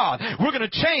from God. We're going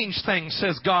to change things,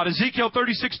 says God. Ezekiel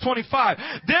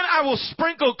 36:25. Then I will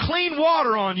sprinkle clean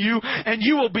water on you, and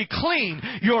you will be clean.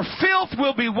 Your filth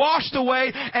will be washed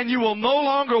away, and you will no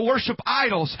longer worship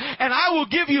idols. And I will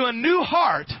give you a new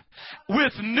heart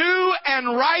with new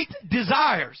and right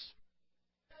desires.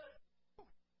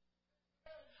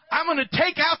 I'm going to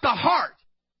take out the heart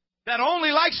that only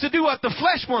likes to do what the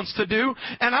flesh wants to do,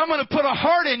 and I'm going to put a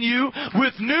heart in you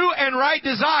with new and right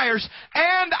desires,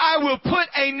 and I will put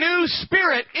a new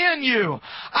spirit in you.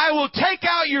 I will take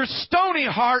out your stony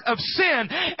heart of sin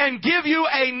and give you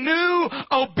a new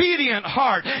obedient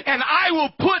heart, and I will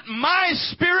put my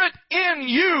spirit in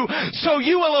you so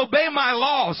you will obey my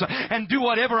laws and do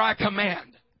whatever I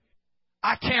command.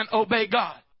 I can't obey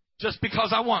God just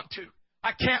because I want to.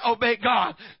 I can't obey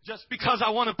God just because I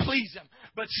want to please Him.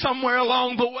 But somewhere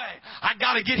along the way, I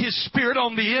got to get His Spirit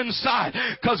on the inside.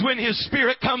 Because when His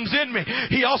Spirit comes in me,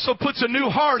 He also puts a new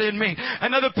heart in me.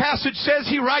 Another passage says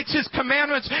He writes His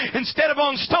commandments instead of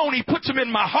on stone. He puts them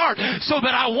in my heart so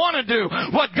that I want to do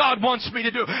what God wants me to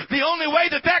do. The only way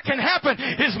that can happen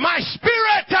is my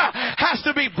spirit has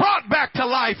to be brought back to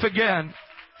life again.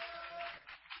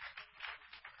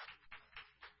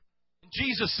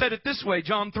 Jesus said it this way,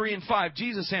 John 3:5.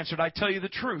 Jesus answered, I tell you the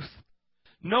truth.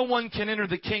 No one can enter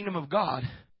the kingdom of God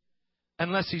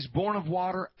unless he's born of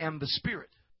water and the Spirit.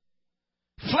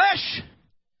 Flesh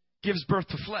gives birth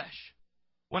to flesh.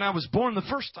 When I was born the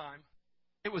first time,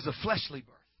 it was a fleshly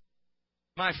birth.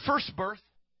 My first birth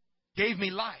gave me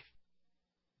life.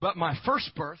 But my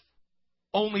first birth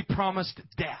only promised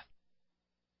death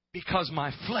because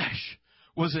my flesh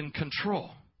was in control.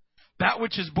 That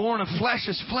which is born of flesh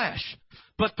is flesh,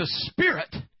 but the Spirit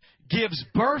gives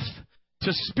birth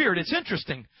to spirit. It's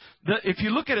interesting. If you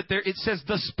look at it there, it says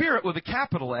the Spirit with a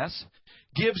capital S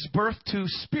gives birth to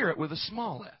spirit with a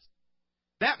small s.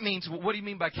 That means, what do you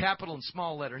mean by capital and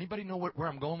small letter? Anybody know where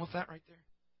I'm going with that right there?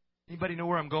 Anybody know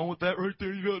where I'm going with that right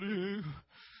there?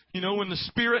 You know, when the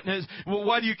Spirit has, well,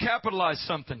 why do you capitalize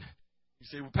something? You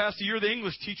say, well, Pastor, you're the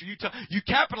English teacher. You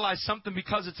capitalize something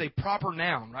because it's a proper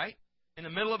noun, right? In the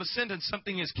middle of a sentence,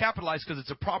 something is capitalized because it's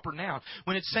a proper noun.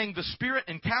 When it's saying the Spirit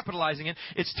and capitalizing it,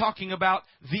 it's talking about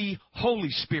the Holy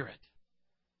Spirit.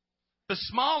 The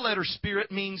small letter Spirit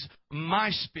means my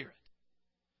spirit.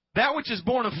 That which is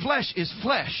born of flesh is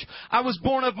flesh. I was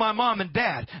born of my mom and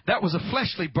dad. That was a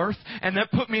fleshly birth, and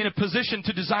that put me in a position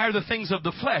to desire the things of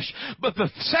the flesh. But the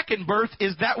second birth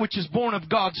is that which is born of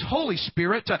God's Holy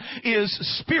Spirit, is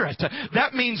spirit.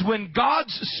 That means when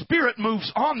God's Spirit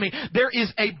moves on me, there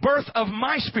is a birth of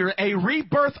my spirit, a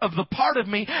rebirth of the part of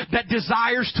me that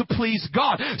desires to please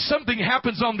God. Something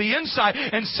happens on the inside,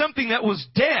 and something that was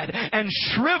dead and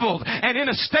shriveled and in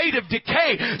a state of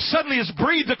decay suddenly is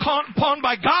breathed upon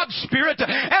by God's Spirit,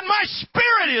 and my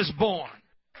spirit is born.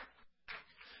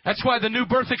 That's why the new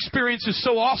birth experience is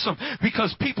so awesome,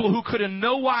 because people who could in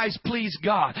no wise please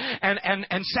God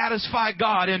and satisfy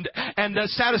God and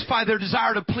satisfy their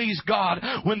desire to please God,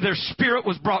 when their spirit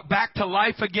was brought back to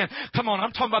life again. Come on,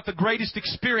 I'm talking about the greatest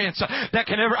experience that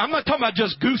can ever. I'm not talking about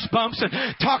just goosebumps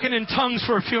and talking in tongues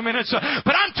for a few minutes,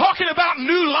 but I'm talking about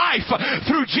new life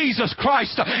through Jesus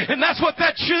Christ. And that's what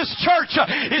this church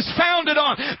is founded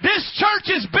on. This church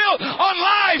is built on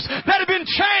lives that have been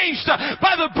changed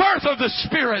by the birth of the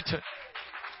Spirit.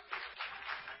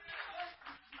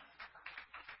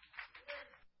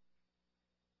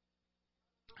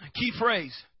 Key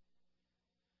phrase.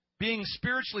 Being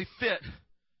spiritually fit,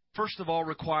 first of all,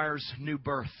 requires new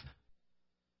birth.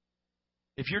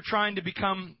 If you're trying to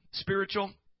become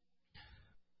spiritual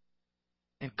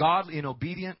and godly and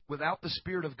obedient without the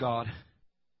Spirit of God,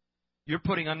 you're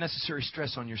putting unnecessary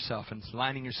stress on yourself and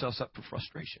lining yourselves up for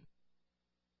frustration.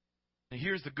 Now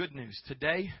here's the good news.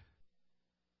 Today,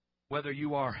 whether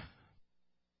you are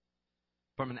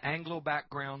from an Anglo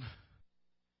background,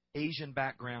 Asian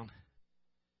background,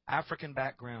 African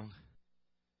background,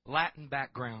 Latin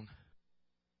background,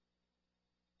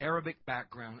 Arabic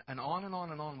background, and on and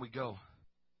on and on we go.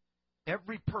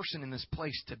 Every person in this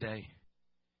place today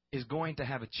is going to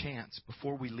have a chance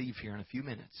before we leave here in a few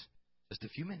minutes, just a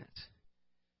few minutes,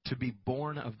 to be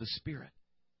born of the Spirit.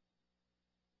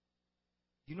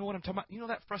 You know what I'm talking about? You know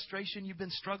that frustration you've been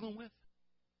struggling with?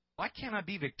 Why can't I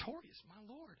be victorious?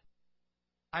 My Lord.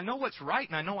 I know what's right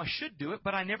and I know I should do it,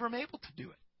 but I never am able to do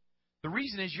it. The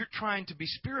reason is you're trying to be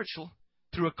spiritual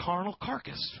through a carnal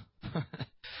carcass.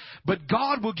 But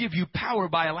God will give you power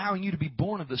by allowing you to be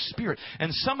born of the Spirit.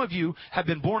 And some of you have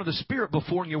been born of the Spirit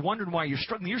before and you're wondering why you're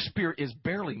struggling. Your spirit is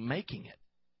barely making it.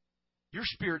 Your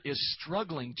spirit is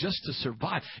struggling just to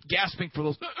survive, gasping for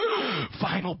those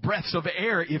final breaths of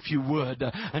air, if you would,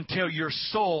 until your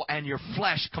soul and your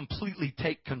flesh completely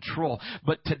take control.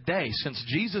 But today, since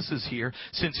Jesus is here,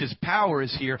 since His power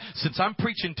is here, since I'm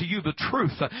preaching to you the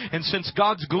truth, and since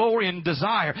God's glory and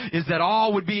desire is that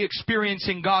all would be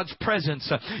experiencing God's presence,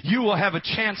 you will have a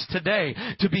chance today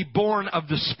to be born of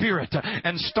the Spirit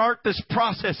and start this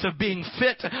process of being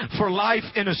fit for life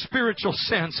in a spiritual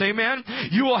sense. Amen?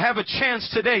 You will have a chance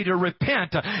today to repent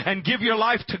and give your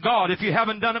life to God. If you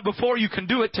haven't done it before, you can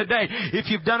do it today. If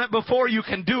you've done it before, you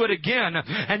can do it again.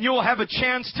 And you'll have a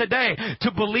chance today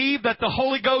to believe that the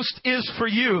Holy Ghost is for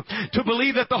you, to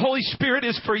believe that the Holy Spirit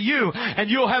is for you. And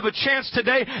you'll have a chance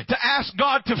today to ask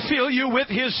God to fill you with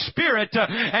His Spirit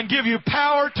and give you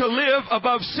power to live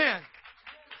above sin.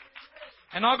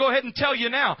 And I'll go ahead and tell you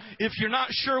now, if you're not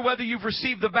sure whether you've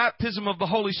received the baptism of the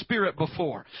Holy Spirit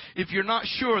before, if you're not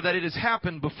sure that it has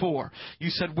happened before, you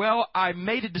said, well, I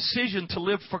made a decision to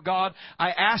live for God.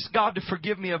 I asked God to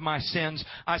forgive me of my sins.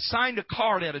 I signed a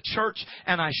card at a church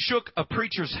and I shook a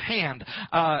preacher's hand.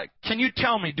 Can you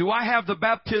tell me, do I have the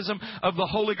baptism of the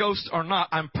Holy Ghost or not?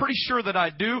 I'm pretty sure that I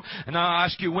do. And I'll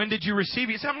ask you, when did you receive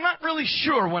it? You say, I'm not really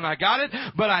sure when I got it,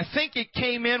 but I think it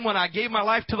came in when I gave my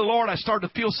life to the Lord. I started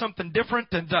to feel something different.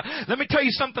 And let me tell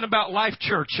you something about Life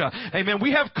Church. Amen.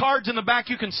 We have cards in the back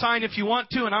you can sign if you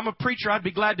want to, and I'm a preacher. I'd be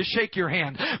glad to shake your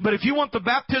hand. But if you want the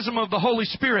baptism of the Holy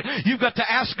Spirit, you've got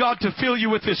to ask God to fill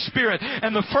you with His Spirit.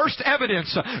 And the first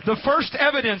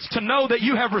evidence to know that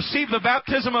you have received the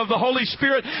baptism of the Holy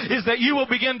Spirit is that you will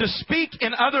begin to speak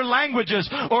in other languages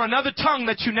or another tongue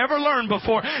that you never learned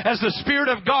before, as the Spirit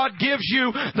of God gives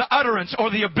you the utterance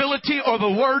or the ability or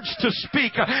the words to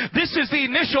speak. This is the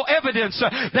initial evidence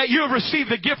that you have received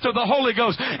the gift of the Holy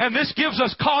Ghost. And this gives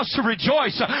us cause to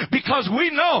rejoice because we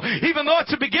know, even though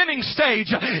it's a beginning stage,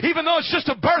 even though it's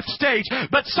just a birth stage,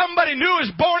 but somebody new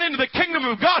is born into the kingdom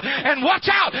of God. And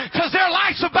watch out, because their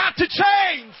life's about to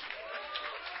change.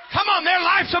 Come on, their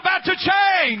life's about to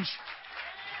change.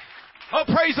 Oh,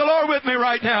 praise the Lord with me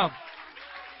right now.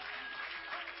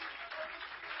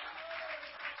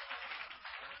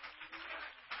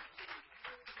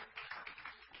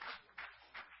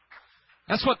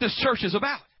 That's what this church is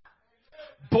about.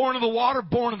 Born of the water,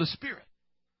 born of the Spirit.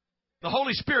 The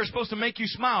Holy Spirit is supposed to make you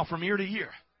smile from ear to ear.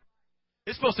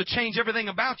 It's supposed to change everything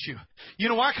about you.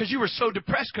 You know why? Because you were so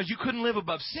depressed because you couldn't live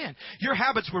above sin. Your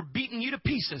habits were beating you to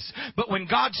pieces. But when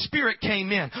God's Spirit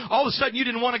came in, all of a sudden you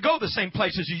didn't want to go the same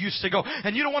places you used to go.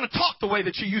 And you don't want to talk the way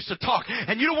that you used to talk.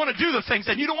 And you don't want to do the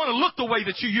things. And you don't want to look the way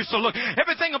that you used to look.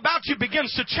 Everything about you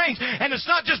begins to change. And it's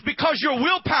not just because your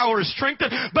willpower is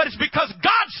strengthened, but it's because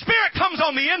God's Spirit comes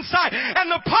on the inside. And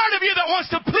the part of you that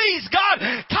wants to please God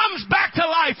comes back to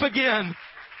life again.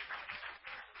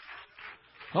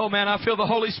 Oh man, I feel the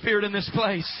Holy Spirit in this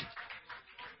place.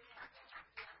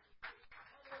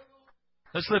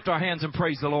 Let's lift our hands and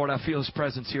praise the Lord. I feel His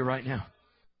presence here right now.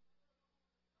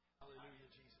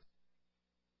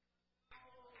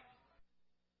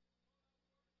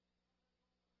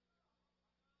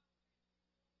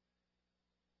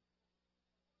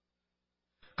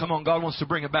 Come on, God wants to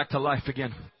bring it back to life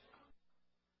again.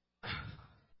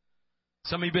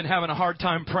 Some of you have been having a hard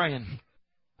time praying.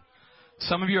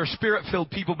 Some of you are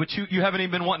Spirit-filled people, but you haven't even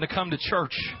been wanting to come to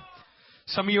church.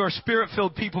 Some of you are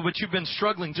Spirit-filled people, but you've been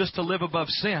struggling just to live above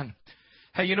sin.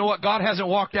 Hey, you know what? God hasn't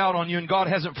walked out on you, and God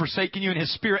hasn't forsaken you, and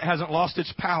His Spirit hasn't lost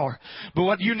its power. But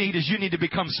what you need is you need to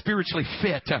become spiritually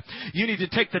fit. You need to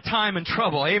take the time and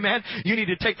trouble. Amen? You need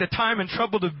to take the time and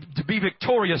trouble to be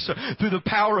victorious through the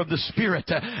power of the Spirit.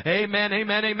 Amen,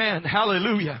 amen, amen.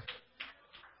 Hallelujah.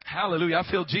 Hallelujah. I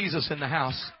feel Jesus in the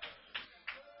house.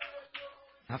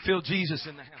 I feel Jesus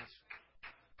in the house.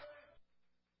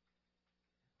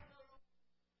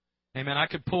 Amen. I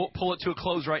could pull it to a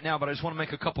close right now, but I just want to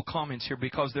make a couple comments here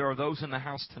because there are those in the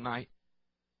house tonight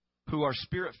who are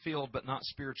Spirit-filled but not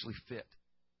spiritually fit.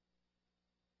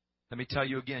 Let me tell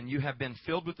you again, you have been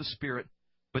filled with the Spirit,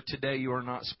 but today you are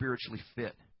not spiritually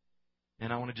fit.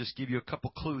 And I want to just give you a couple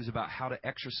clues about how to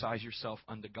exercise yourself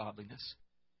unto godliness.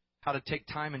 How to take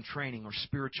time and training or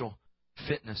spiritual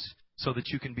fitness so that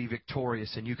you can be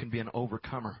victorious and you can be an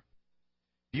overcomer.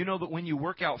 Do you know that when you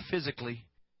work out physically,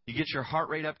 you get your heart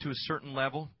rate up to a certain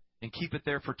level and keep it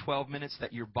there for 12 minutes,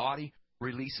 that your body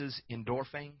releases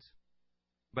endorphins?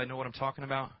 Anybody know what I'm talking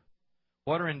about?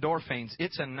 What are endorphins?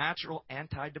 It's a natural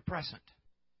antidepressant.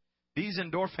 These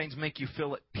endorphins make you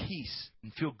feel at peace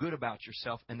and feel good about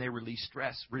yourself, and they relieve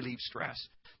stress.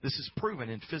 This is proven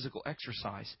in physical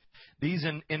exercise. These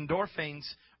endorphins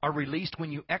are released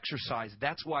when you exercise.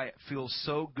 That's why it feels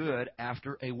so good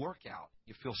after a workout.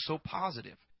 You feel so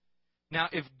positive. Now,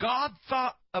 if God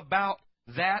thought about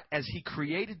that as He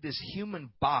created this human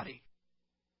body,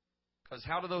 because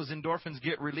how do those endorphins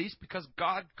get released? Because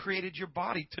God created your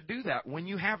body to do that. When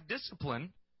you have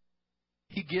discipline,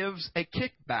 He gives a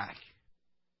kickback.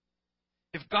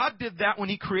 If God did that when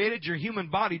He created your human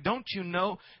body, don't you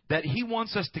know that He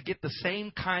wants us to get the same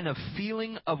kind of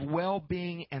feeling of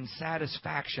well-being and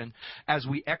satisfaction as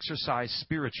we exercise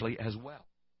spiritually as well?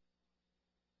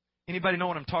 Anybody know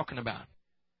what I'm talking about?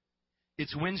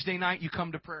 It's Wednesday night, you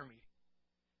come to prayer meeting.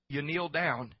 You kneel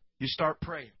down, you start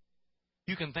praying.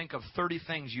 You can think of 30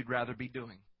 things you'd rather be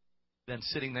doing than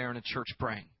sitting there in a church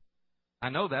praying. I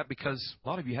know that because a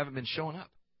lot of you haven't been showing up.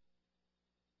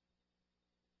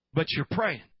 But you're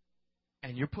praying,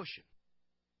 and you're pushing.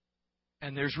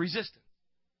 And there's resistance.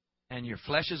 And your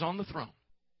flesh is on the throne.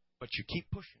 But you keep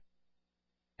pushing.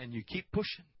 And you keep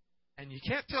pushing. And you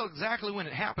can't tell exactly when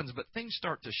it happens, but things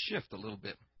start to shift a little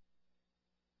bit.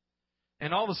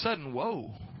 And all of a sudden,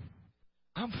 whoa,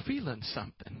 I'm feeling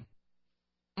something.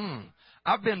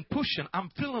 I've been pushing. I'm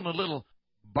feeling a little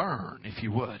burn, if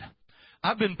you would.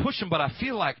 I've been pushing, but I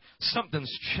feel like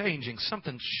something's changing,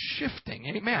 something's shifting.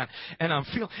 Amen. And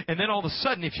then all of a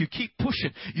sudden, if you keep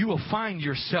pushing, you will find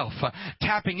yourself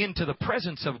tapping into the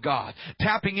presence of God,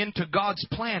 tapping into God's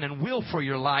plan and will for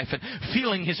your life, and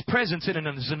feeling His presence in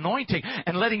His anointing,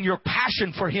 and letting your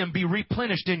passion for Him be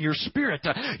replenished in your spirit.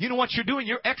 You know what you're doing?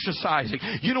 You're exercising.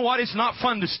 You know what? It's not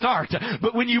fun to start,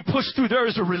 but when you push through, there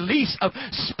is a release of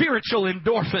spiritual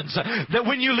endorphins that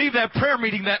when you leave that prayer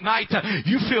meeting that night,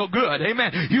 you feel good.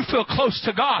 Amen. You feel close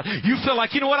to God. You feel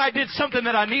like, you know what, I did something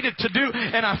that I needed to do,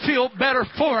 and I feel better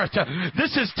for it.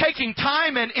 This is taking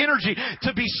time and energy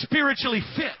to be spiritually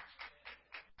fit.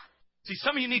 See,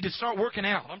 some of you need to start working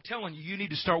out. I'm telling you, you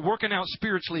need to start working out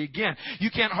spiritually again.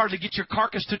 You can't hardly get your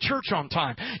carcass to church on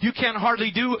time. You can't hardly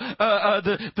do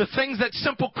the things that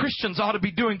simple Christians ought to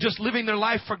be doing, just living their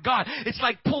life for God. It's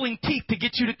like pulling teeth to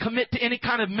get you to commit to any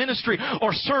kind of ministry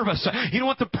or service. You know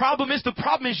what the problem is? The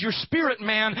problem is your spirit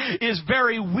man is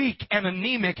very weak and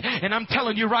anemic. And I'm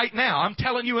telling you right now, I'm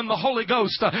telling you in the Holy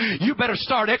Ghost, you better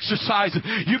start exercising.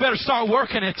 You better start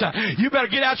working it. You better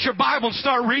get out your Bible and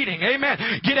start reading.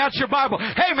 Amen. Get out your Bible Bible.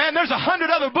 Hey man, there's 100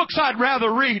 other books I'd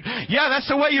rather read. Yeah, that's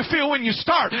the way you feel when you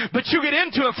start. But you get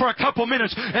into it for a couple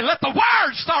minutes and let the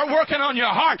Word start working on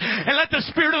your heart and let the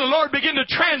Spirit of the Lord begin to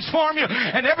transform you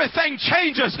and everything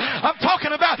changes. I'm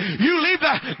talking about you leave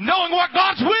knowing what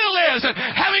God's will is and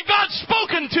having God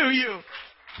spoken to you.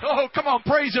 Oh, come on,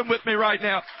 praise Him with me right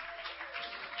now.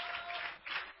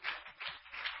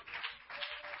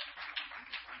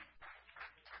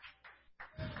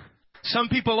 Some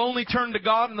people only turn to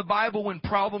God in the Bible when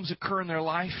problems occur in their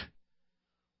life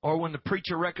or when the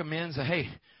preacher recommends that, hey,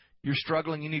 you're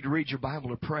struggling, you need to read your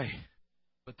Bible or pray.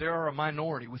 But there are a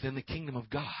minority within the kingdom of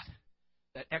God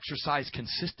that exercise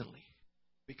consistently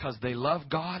because they love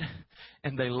God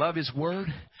and they love His Word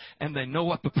and they know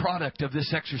what the product of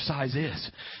this exercise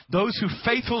is. Those who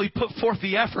faithfully put forth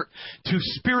the effort to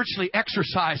spiritually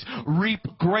exercise reap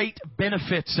great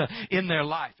benefits in their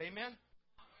life. Amen?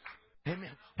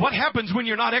 Amen. What happens when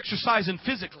you're not exercising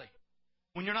physically?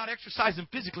 When you're not exercising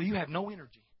physically, you have no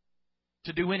energy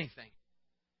to do anything.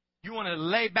 You want to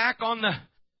lay back on the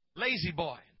lazy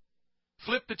boy,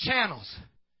 flip the channels,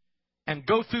 and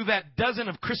go through that dozen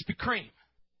of Krispy Kreme.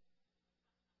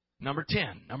 Number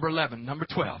 10, number 11, number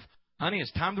 12. Honey,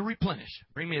 it's time to replenish.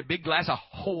 Bring me a big glass of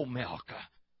whole milk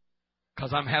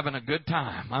because I'm having a good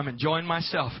time. I'm enjoying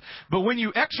myself. But when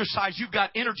you exercise, you've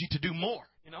got energy to do more,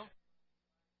 you know.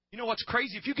 You know what's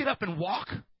crazy? If you get up and walk,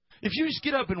 if you just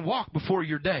get up and walk before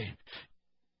your day,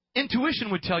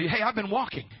 intuition would tell you, hey, I've been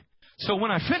walking. So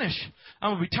when I finish,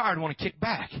 I'm going to be tired and want to kick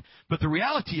back. But the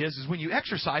reality is when you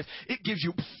exercise, it gives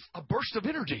you a burst of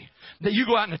energy that you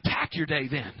go out and attack your day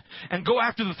then and go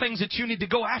after the things that you need to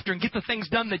go after and get the things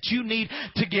done that you need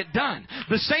to get done.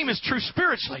 The same is true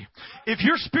spiritually. If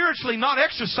you're spiritually not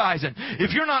exercising,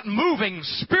 if you're not moving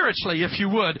spiritually, if you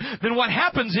would, then what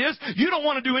happens is you don't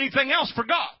want to do anything else for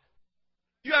God.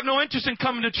 You have no interest in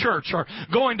coming to church or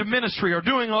going to ministry or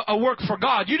doing a work for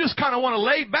God. You just kind of want to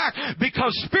lay back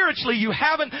because spiritually you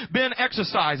haven't been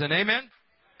exercising. Amen?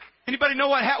 Anybody know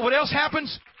what else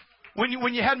happens when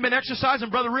you hadn't been exercising?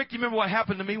 Brother Rick, you remember what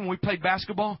happened to me when we played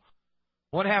basketball?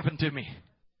 What happened to me?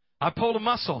 I pulled a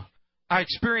muscle. I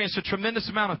experienced a tremendous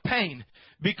amount of pain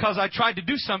because I tried to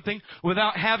do something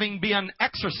without having been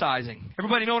exercising.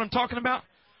 Everybody know what I'm talking about?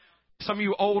 Some of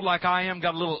you old like I am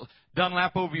got a little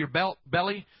Dunlap over your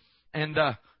belly. And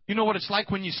you know what it's like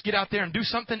when you get out there and do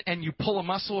something and you pull a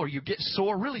muscle or you get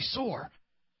sore, really sore,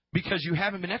 because you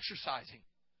haven't been exercising.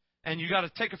 And you got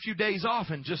to take a few days off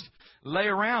and just lay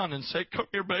around and say, come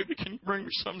here, baby, can you bring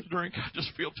me something to drink? I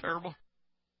just feel terrible.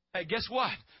 Hey, guess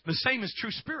what? The same is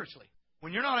true spiritually.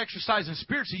 When you're not exercising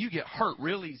spiritually, you get hurt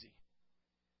real easy.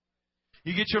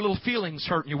 You get your little feelings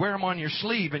hurt and you wear them on your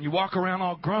sleeve and you walk around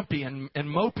all grumpy and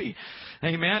mopey.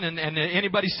 Amen. And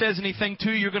anybody says anything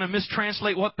to you, you're going to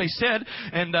mistranslate what they said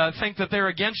and think that they're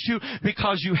against you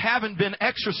because you haven't been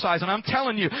exercising. I'm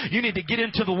telling you, you need to get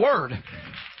into the Word.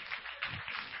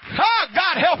 Ah,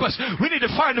 God help us. We need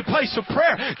to find a place of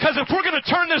prayer. Because if we're going to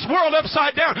turn this world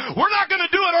upside down, we're not going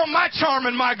to do it on my charm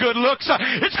and my good looks.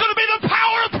 It's going to be the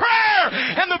power of prayer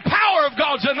and the power of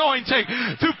God's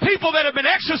anointing through people that have been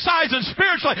exercising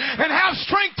spiritually and have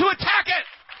strength to attack it.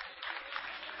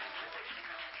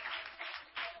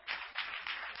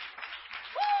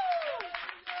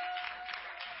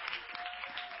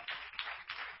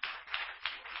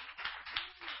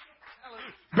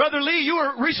 Brother Lee, you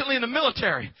were recently in the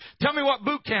military. Tell me what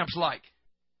boot camp's like.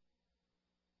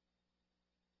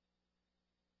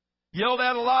 Yelled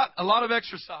at a lot of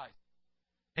exercise.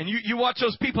 And you watch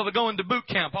those people that go into boot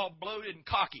camp all bloated and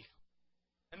cocky.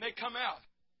 And they come out.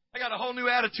 They got a whole new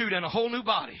attitude and a whole new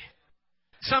body.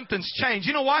 Something's changed.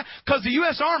 You know why? Because the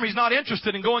U.S. Army's not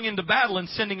interested in going into battle and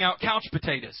sending out couch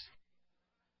potatoes.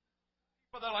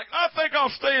 But they're like, I think I'll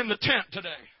stay in the tent today.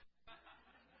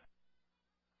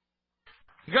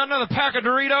 You got another pack of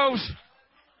Doritos?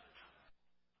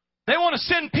 They want to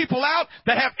send people out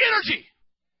that have energy,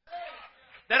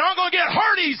 that aren't going to get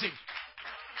hurt easy.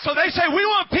 So they say, we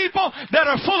want people that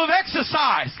are full of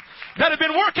exercise, that have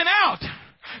been working out,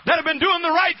 that have been doing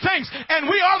the right things. And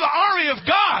we are the army of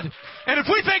God. And if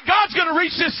we think God's going to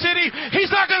reach this city,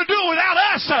 He's not going to do it without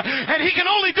us. And He can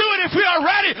only do it if we are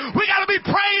ready. We got to be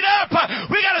prayed up.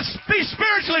 We got to be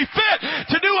spiritually fit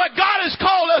to do what God has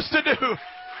called us to do.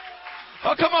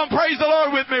 Oh, come on, praise the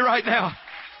Lord with me right now.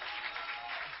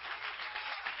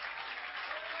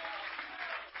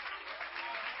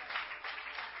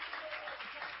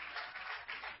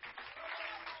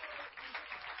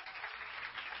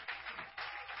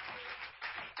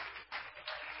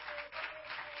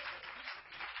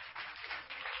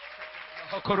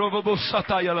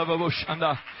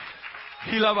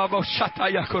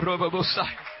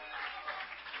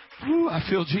 Ooh, I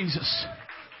feel Jesus.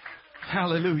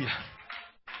 Hallelujah.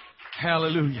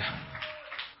 Hallelujah.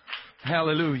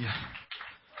 Hallelujah.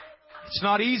 It's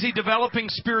not easy developing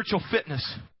spiritual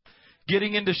fitness.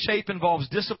 Getting into shape involves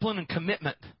discipline and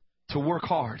commitment to work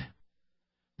hard.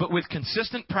 But with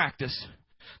consistent practice,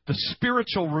 the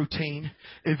spiritual routine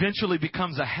eventually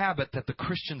becomes a habit that the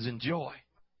Christians enjoy.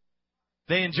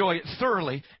 They enjoy it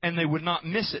thoroughly, and they would not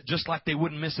miss it, just like they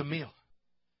wouldn't miss a meal.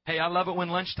 Hey, I love it when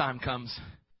lunchtime comes.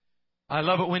 I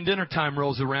love it when dinner time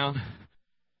rolls around.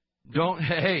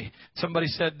 Hey, somebody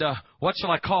said, what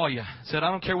shall I call you? I said,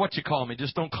 I don't care what you call me.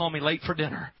 Just don't call me late for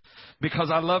dinner.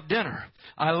 Because I love dinner.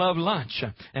 I love lunch.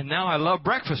 And now I love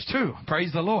breakfast too.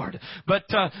 Praise the Lord. But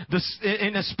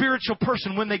in a spiritual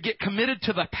person, when they get committed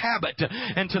to the habit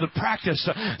and to the practice,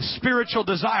 spiritual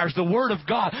desires, the Word of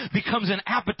God becomes an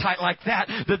appetite like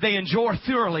that they enjoy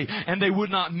thoroughly, and they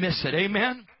would not miss it.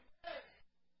 Amen?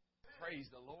 Praise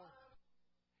the Lord.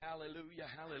 Hallelujah,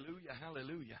 hallelujah,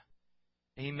 hallelujah.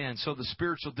 Amen. So the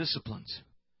spiritual disciplines,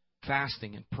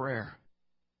 fasting and prayer,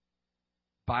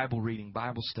 Bible reading,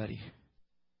 Bible study,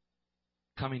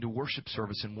 coming to worship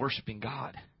service and worshiping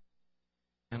God,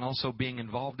 and also being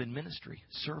involved in ministry,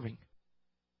 serving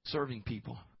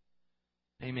people.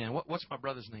 Amen. What's my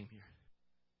brother's name here?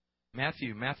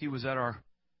 Matthew. Matthew was at our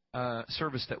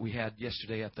service that we had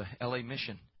yesterday at the LA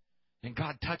Mission, and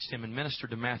God touched him and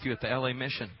ministered to Matthew at the LA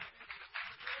Mission.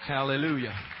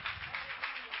 Hallelujah.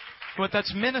 But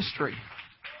that's ministry.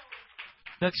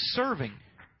 That's serving.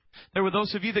 There were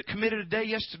those of you that committed a day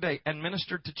yesterday and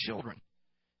ministered to children.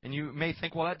 And you may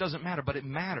think, well, that doesn't matter, but it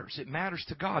matters. It matters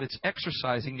to God. It's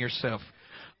exercising yourself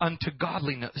unto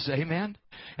godliness. Amen?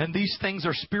 And these things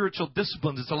are spiritual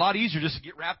disciplines. It's a lot easier just to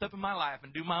get wrapped up in my life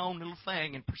and do my own little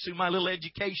thing and pursue my little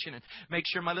education and make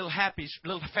sure my little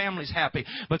family's happy.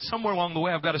 But somewhere along the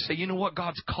way, I've got to say, you know what?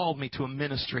 God's called me to a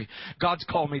ministry. God's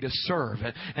called me to serve.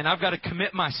 And I've got to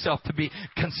commit myself to be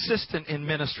consistent in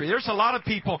ministry. There's a lot of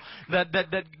people that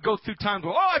go through times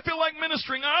where, I feel like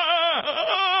ministering.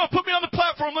 Put me on the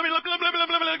platform. Let me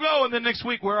go. And then next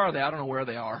week, where are they? I don't know where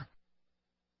they are.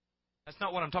 That's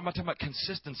not what I'm talking about. I'm talking about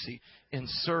consistency in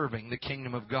serving the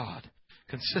kingdom of God.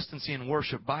 Consistency in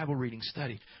worship, Bible reading,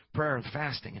 study, prayer, and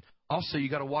fasting. Also, you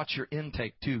got to watch your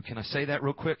intake too. Can I say that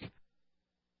real quick?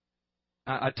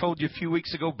 I told you a few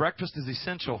weeks ago, breakfast is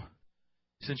essential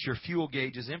since your fuel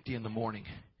gauge is empty in the morning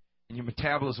and your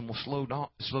metabolism will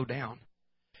slow down.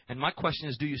 And my question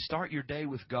is, do you start your day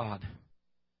with God?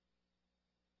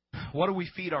 What do we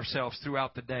feed ourselves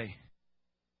throughout the day?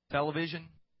 Television?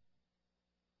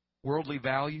 Worldly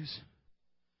values?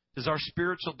 Does our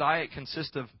spiritual diet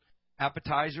consist of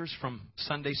appetizers from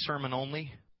Sunday sermon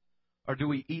only? Or do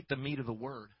we eat the meat of the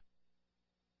Word?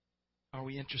 Are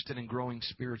we interested in growing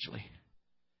spiritually?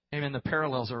 Amen. The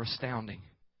parallels are astounding.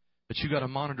 But you've got to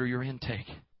monitor your intake.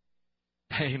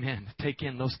 Amen. Take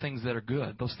in those things that are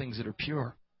good, those things that are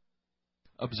pure.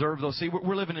 Observe those. See,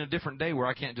 we're living in a different day where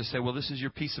I can't just say, well, this is your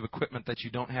piece of equipment that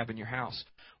you don't have in your house.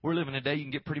 We're living in a day you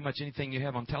can get pretty much anything you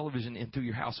have on television in through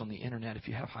your house on the internet if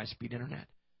you have high-speed internet.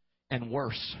 And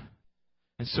worse.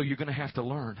 And so you're going to have to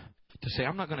learn to say,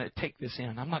 I'm not going to take this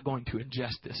in. I'm not going to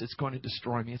ingest this. It's going to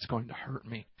destroy me. It's going to hurt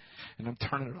me. And I'm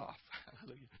turning it off.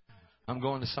 I'm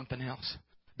going to something else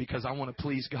because I want to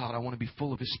please God. I want to be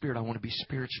full of His Spirit. I want to be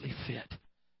spiritually fit.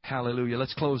 Hallelujah.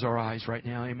 Let's close our eyes right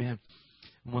now. Amen.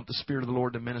 I want the Spirit of the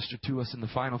Lord to minister to us in the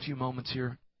final few moments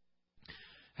here.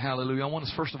 Hallelujah. I want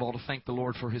us, first of all, to thank the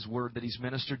Lord for His Word that He's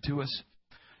ministered to us.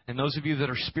 And those of you that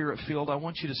are Spirit-filled, I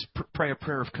want you to pray a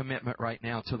prayer of commitment right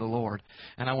now to the Lord.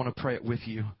 And I want to pray it with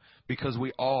you because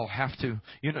we all have to.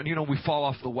 You know, we fall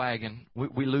off the wagon.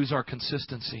 We lose our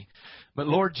consistency. But,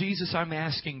 Lord Jesus, I'm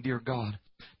asking, dear God,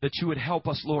 that you would help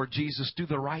us, Lord Jesus, do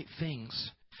the right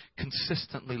things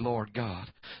consistently, Lord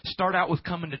God. Start out with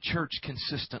coming to church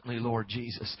consistently, Lord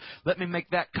Jesus. Let me make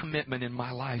that commitment in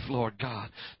my life, Lord God,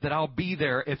 that I'll be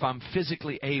there if I'm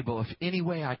physically able. If any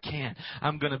way I can,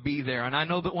 I'm going to be there. And I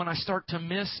know that when I start to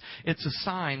miss, it's a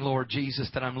sign, Lord Jesus,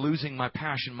 that I'm losing my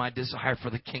passion, my desire for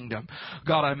the kingdom.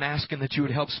 God, I'm asking that you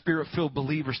would help Spirit-filled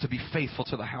believers to be faithful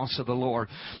to the house of the Lord.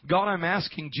 God, I'm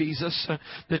asking, Jesus,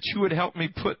 that you would help me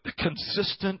put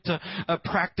consistent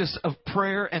practice of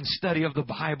prayer and study of the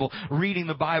Bible, reading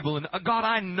the Bible. And God,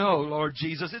 I know, Lord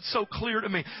Jesus, it's so clear to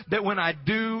me that when I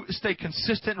do stay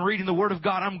consistent in reading the Word of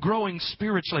God, I'm growing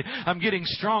spiritually. I'm getting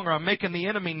stronger. I'm making the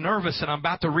enemy nervous, and I'm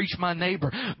about to reach my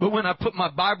neighbor. But when I put my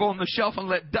Bible on the shelf and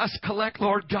let dust collect,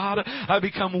 Lord God, I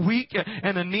become weak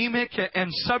and anemic and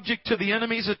subject to the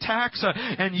enemy's attacks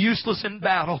and useless in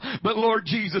battle. But Lord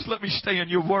Jesus, let me stay in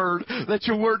your Word. Let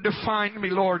your Word define me,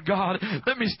 Lord God.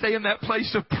 Let me stay in that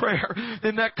place of prayer,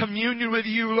 in that communion with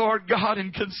you, Lord God,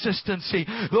 in consistency.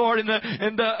 Lord, in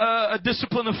the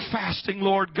discipline of fasting,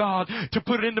 Lord God, to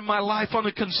put it into my life on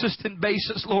a consistent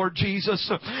basis, Lord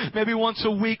Jesus. Maybe once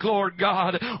a week, Lord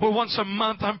God, or once a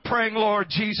month, I'm praying, Lord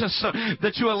Jesus,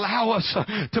 that you allow us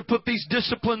to put these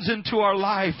disciplines into our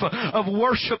life of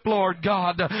worship, Lord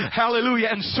God. Hallelujah.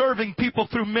 And serving people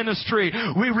through ministry.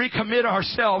 We recommit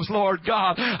ourselves, Lord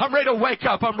God. I'm ready to wake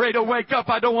up. I'm ready to wake up.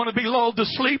 I don't want to be lulled to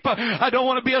sleep. I don't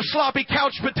want to be a sloppy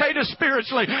couch potato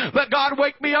spiritually. But God,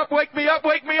 wake me up, wake me up,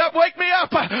 wake me up, wake me up.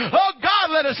 Oh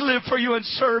God, let us live for you and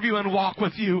serve you and walk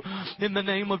with you. In the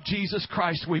name of Jesus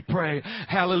Christ we pray.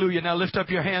 Hallelujah. Now lift up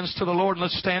your hands to the Lord and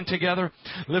let's stand together.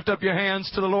 Lift up your hands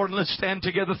to the Lord and let's stand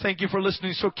together. Thank you for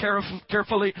listening so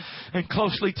carefully and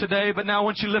closely today. But now I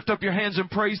want you to lift up your hands and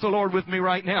praise the Lord with me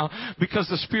right now, because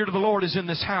the Spirit of the Lord is in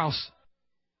this house.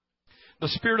 The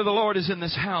Spirit of the Lord is in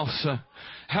this house.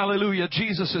 Hallelujah.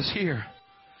 Jesus is here.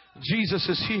 Jesus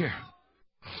is here.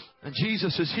 And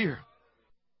Jesus is here.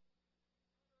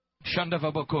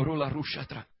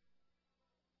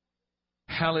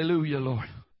 Hallelujah, Lord.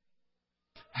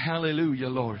 Hallelujah,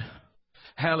 Lord.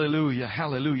 Hallelujah.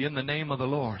 Hallelujah. In the name of the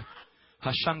Lord.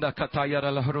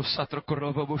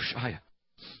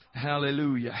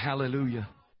 Hallelujah. Hallelujah.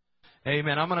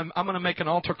 Amen. I'm gonna make an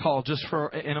altar call just for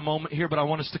in a moment here, but I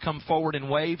want us to come forward in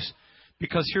waves,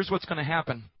 because here's what's going to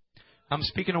happen. I'm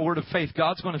speaking a word of faith.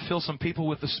 God's going to fill some people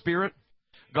with the Spirit.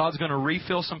 God's going to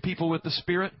refill some people with the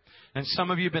Spirit. And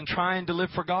some of you have been trying to live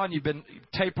for God, and you've been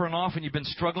tapering off, and you've been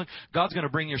struggling. God's going to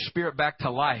bring your spirit back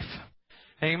to life.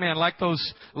 Amen. Like those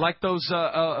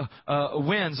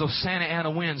winds, those Santa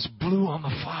Ana winds blew on the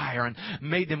fire and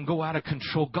made them go out of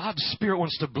control. God's Spirit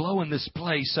wants to blow in this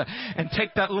place and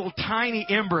take that little tiny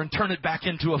ember and turn it back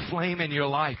into a flame in your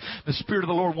life. The Spirit of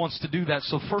the Lord wants to do that.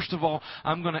 So first of all,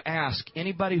 I'm going to ask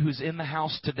anybody who's in the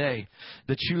house today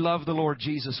that you love the Lord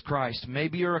Jesus Christ.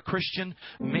 Maybe you're a Christian.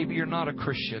 Maybe you're not a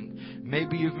Christian.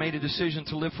 Maybe you've made a decision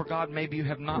to live for God. Maybe you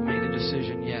have not made a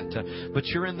decision yet. But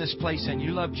you're in this place and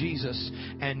you love Jesus.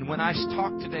 And when I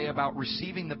talk today about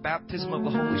receiving the baptism of the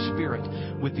Holy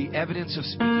Spirit with the evidence of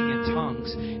speaking in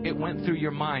tongues, it went through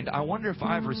your mind. I wonder if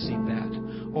I've received that.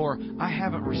 Or I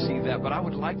haven't received that, but I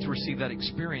would like to receive that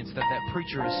experience that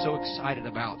preacher is so excited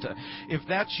about. If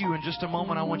that's you, in just a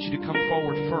moment, I want you to come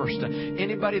forward first.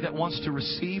 Anybody that wants to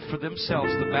receive for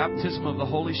themselves the baptism of the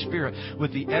Holy Spirit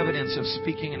with the evidence of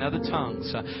speaking in other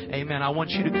tongues, amen, I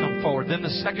want you to come forward. Then the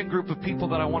second group of people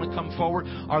that I want to come forward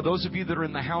are those of you that are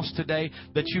in the house today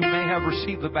that you may have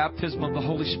received the baptism of the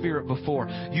Holy Spirit before.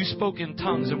 You spoke in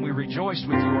tongues and we rejoiced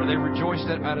with you, or they rejoiced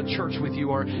at a church with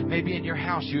you, or maybe in your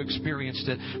house you experienced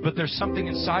it. But there's something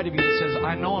inside of you that says,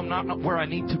 I know I'm not where I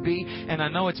need to be, and I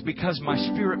know it's because my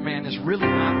spirit man is really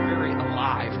not very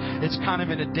alive. It's kind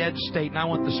of in a dead state, and I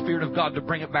want the Spirit of God to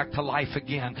bring it back to life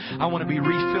again. I want to be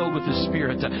refilled with the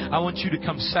Spirit. I want you to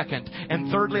come second. And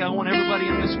thirdly, I want everybody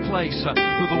in this place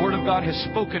who the Word of God has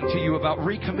spoken to you about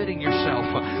recommitting yourself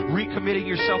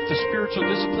to spiritual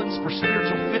disciplines for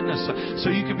spiritual fitness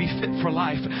so you can be fit for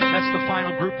life. That's the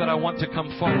final group that I want to come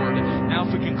forward. Now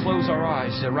if we can close our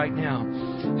eyes right now.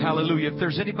 Hallelujah. If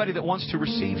there's anybody that wants to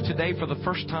receive today for the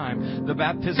first time the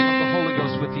baptism of the Holy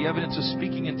Ghost with the evidence of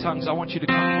speaking in tongues, I want you to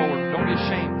come forward. Don't be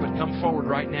ashamed, but come forward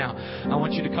right now. I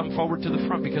want you to come forward to the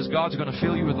front, because God's going to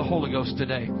fill you with the Holy Ghost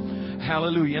today.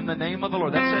 Hallelujah. In the name of the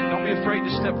Lord. That's it. Don't be afraid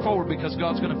to step forward, because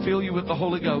God's going to fill you with the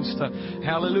Holy Ghost.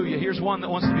 Hallelujah. Here's one that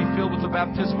wants to be filled with the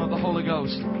baptism of the Holy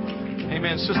Ghost.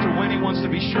 Amen. Sister Winnie wants to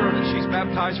be sure that she's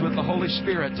baptized with the Holy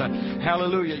Spirit.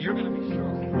 Hallelujah. You're going to be sure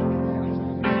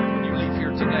when you leave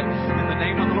here today. In the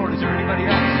name of the Lord. Is there anybody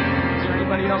else? Is there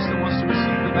anybody else that wants to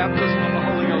receive the baptism of the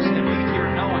Holy Ghost and leave here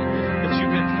knowing that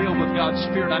you've been filled with God's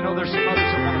Spirit? I know there's some others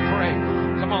that want to pray.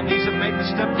 Come on, these have made the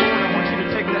step forward. I want you to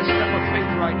take that step of faith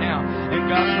right now, and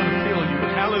God's going to fill you.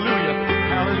 Hallelujah.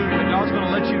 Hallelujah. God's going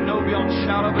to let you know beyond a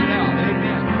shadow of a doubt.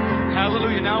 Amen.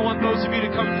 Hallelujah. Now I want those of you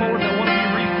to come forward that want to be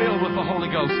refilled with the Holy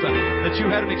Ghost, that you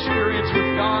had an experience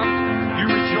with God. You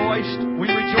rejoiced. We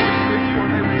rejoiced with you, or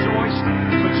they rejoiced.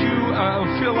 But you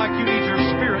feel like you need your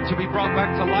spirit to be brought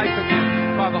back to life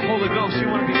again by the Holy Ghost. You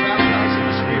want to be baptized in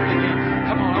the Spirit again.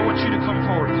 Come on, I want you to come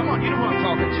forward. Come on, you know what I'm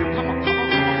talking to. Come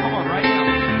on right now.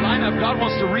 Line up. God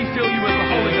wants to refill you with the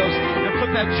Holy Ghost and put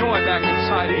that joy back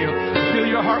inside of you. Fill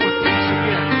your heart with peace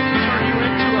again.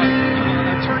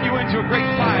 Turn you into a great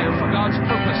fire for God's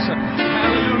purpose.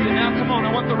 Hallelujah. Now come on,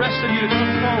 I want the rest of you to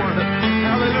come forward.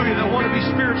 Hallelujah. That want to be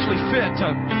spiritually fit.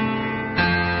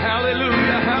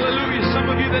 Hallelujah, hallelujah. Some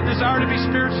of you that desire to be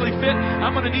spiritually fit,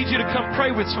 I'm going to need you to come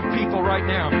pray with some people right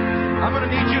now. I'm going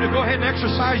to need you to go ahead and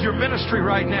exercise your ministry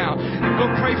right now and go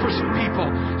pray for some people.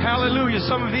 Hallelujah.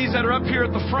 Some of these that are up here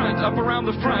at the front, up around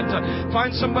the front,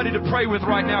 find somebody to pray with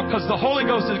right now, because the Holy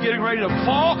Ghost is getting ready to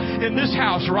fall in this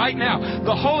house right now.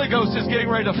 The Holy Ghost is getting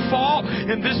ready to fall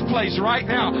in this place right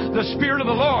now. The Spirit of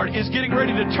the Lord is getting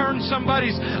ready to turn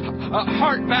somebody's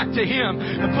heart back to Him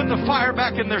and put the fire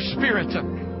back in their spirit.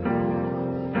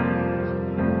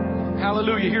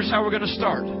 Hallelujah. Here's how we're going to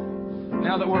start.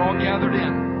 Now that we're all gathered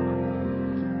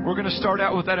in, we're going to start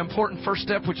out with that important first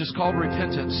step, which is called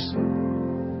repentance.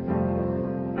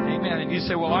 Amen. And you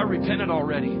say, well, I repented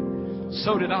already.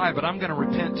 So did I, but I'm going to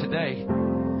repent today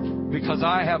because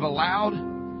I have allowed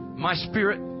my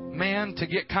spirit man to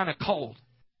get kind of cold.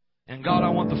 And God, I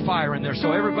want the fire in there.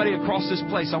 So everybody across this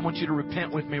place, I want you to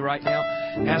repent with me right now.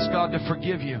 Ask God to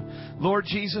forgive you. Lord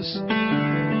Jesus,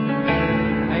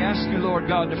 I ask you, Lord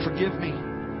God, to forgive me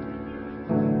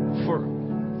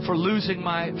for losing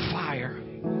my fire.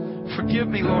 Forgive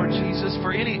me, Lord Jesus,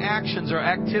 for any actions or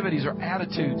activities or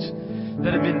attitudes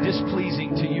that have been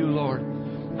displeasing to you, Lord.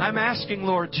 I'm asking,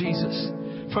 Lord Jesus,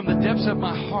 from the depths of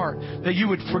my heart, that you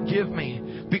would forgive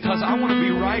me, because I want to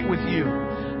be right with you.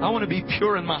 I want to be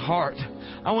pure in my heart.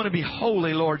 I want to be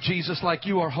holy, Lord Jesus, like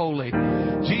you are holy.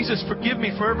 Jesus, forgive me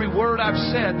for every word I've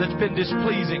said that's been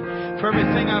displeasing, for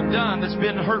everything I've done that's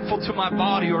been hurtful to my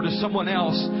body or to someone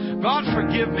else. God,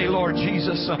 forgive me, Lord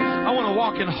Jesus. I want to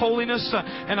walk in holiness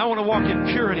and I want to walk in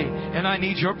purity, and I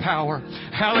need your power.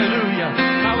 Hallelujah.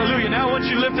 Hallelujah. Now I want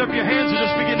you to lift up your hands and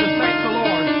just begin to thank the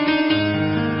Lord.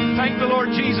 Thank the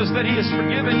Lord Jesus that He has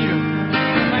forgiven you.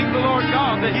 Thank the Lord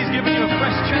God that He's given you a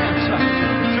fresh chance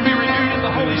to be renewed in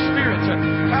the Holy Spirit.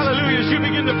 Hallelujah. As you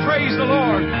begin to praise the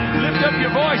Lord, lift up your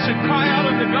voice and cry out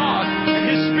unto God, and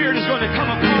His Spirit is going to come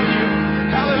upon you.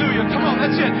 Hallelujah. Come on,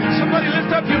 that's it. Somebody lift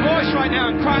up your voice right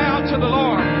now and cry out to the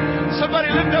Lord.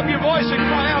 Somebody lift up your voice and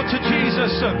cry out to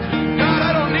Jesus. God,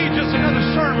 I don't need just another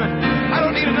sermon. I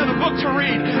don't need another book to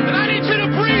read. But I need you to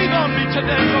breathe on me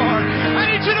today, Lord. I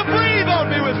need you to breathe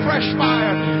on me with fresh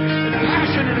fire and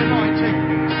passion and anointing.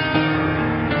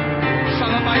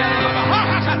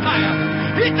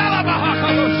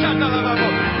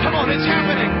 Come on, it's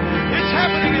happening. It's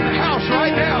happening in the house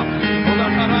right now.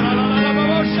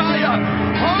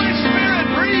 Holy Spirit,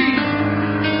 breathe.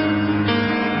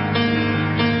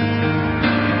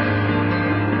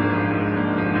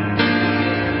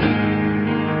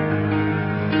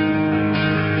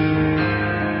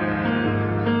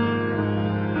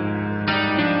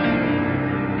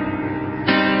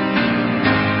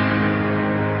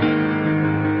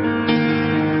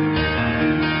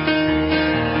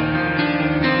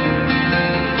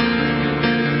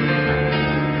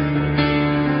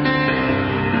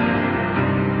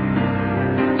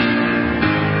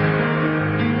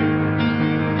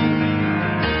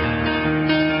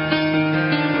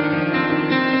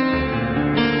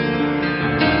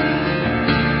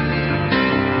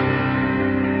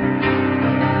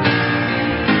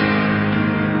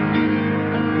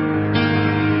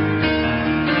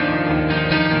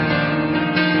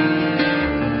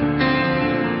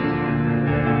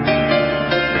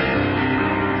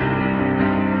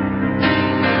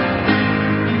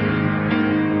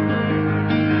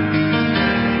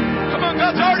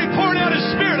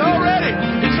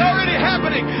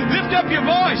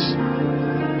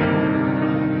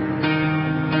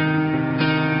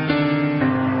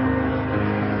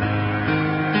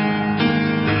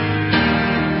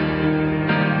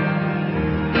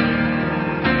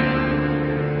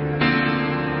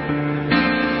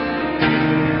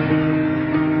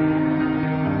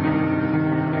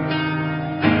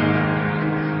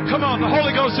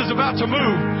 Is about to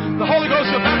move. The Holy Ghost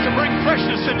is about to bring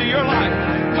freshness into your life.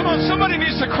 Come on, somebody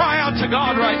needs to cry out to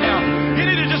God right now. You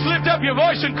need to just lift up your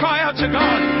voice and cry out to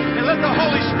God and let the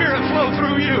Holy Spirit flow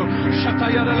through you.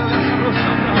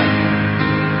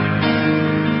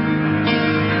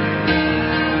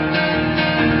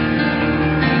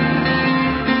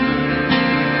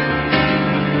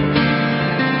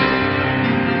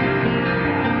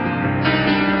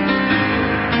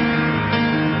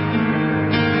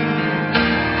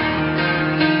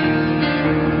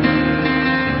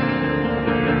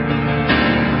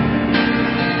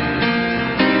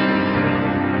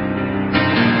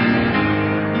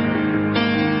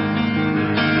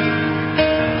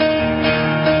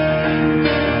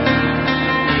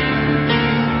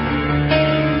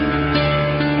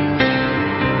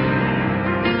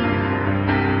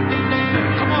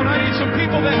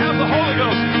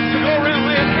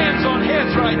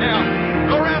 right now.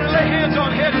 Go around and lay hands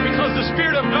on heads because the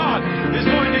Spirit of God is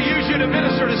going to use you to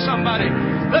minister to somebody.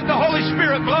 Let the Holy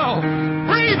Spirit blow.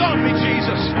 Breathe on me,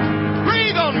 Jesus.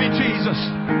 Breathe on me, Jesus.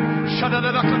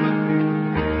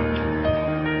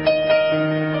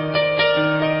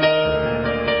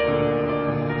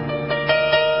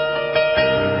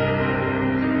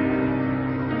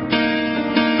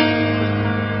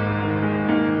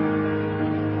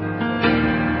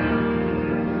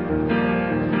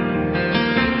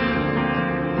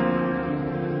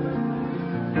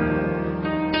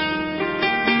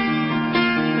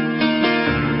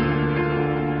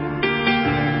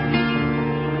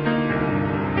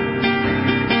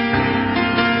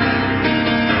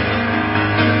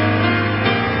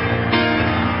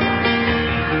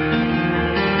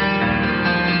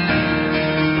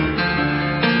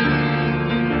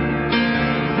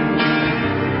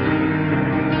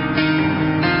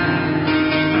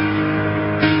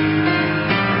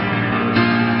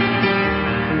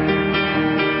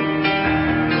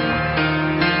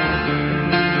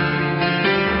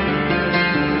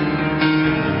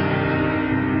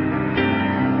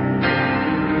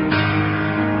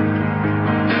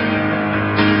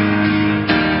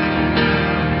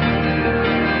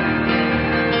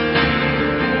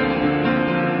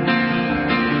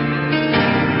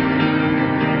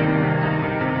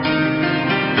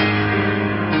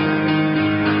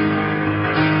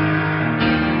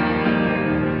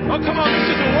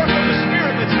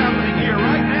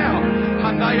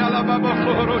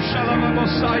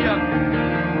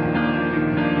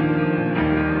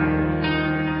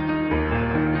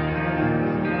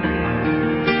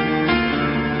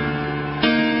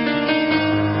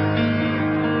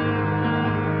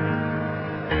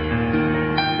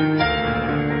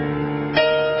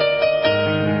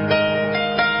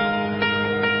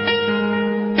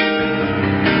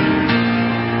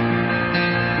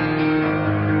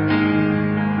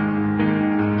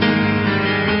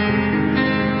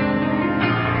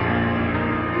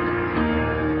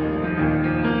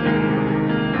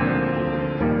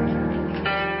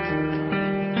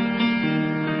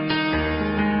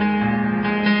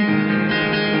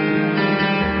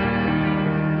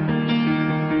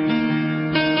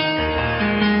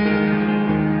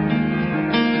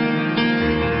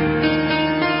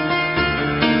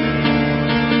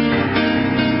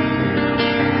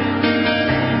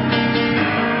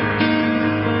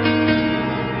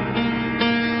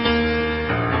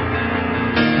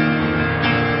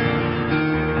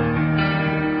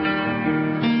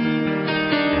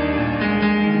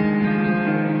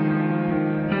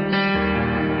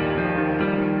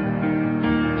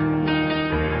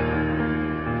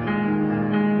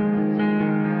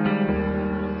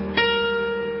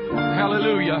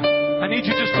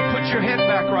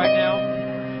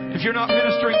 If you're not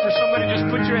ministering for somebody, just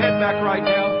put your head back right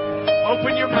now.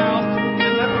 Open your mouth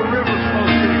and let the river flow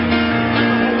through you. Let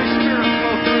the Holy Spirit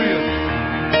flow through you.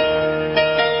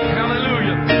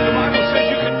 Hallelujah. The Bible says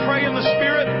you can pray in the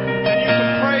Spirit and you can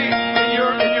pray in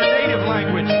your native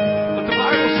language. But the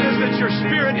Bible says that your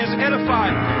spirit is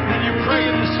edified and you pray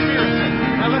in the Spirit.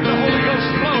 Now let the Holy Ghost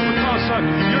flow because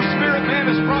your spirit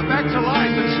man is brought back to life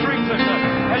and strengthened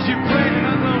as you pray in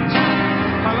unknown tongue.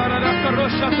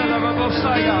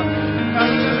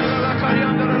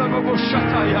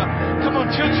 Come on,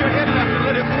 tilt your head back and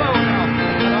let it flow now.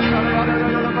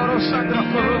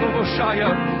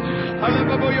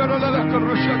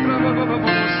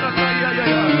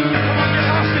 Come on, you're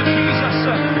lost in Jesus.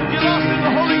 You're lost in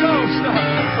the Holy Ghost.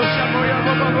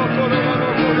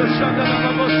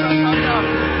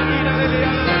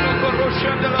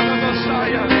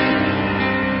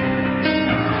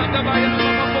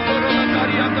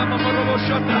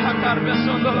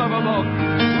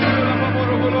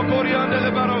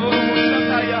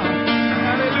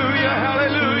 Hallelujah,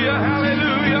 hallelujah,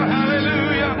 hallelujah,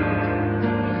 hallelujah.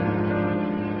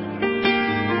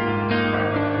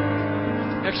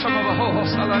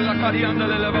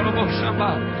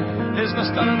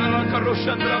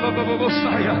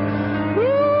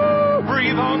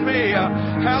 Breathe on me.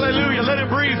 Hallelujah. Let Him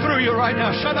breathe through you right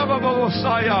now.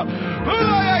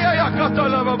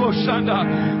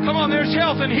 Come on, there's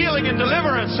health and healing and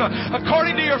deliverance.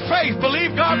 According to your faith,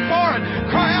 believe God for it.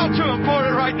 Cry out to Him for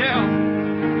it right now.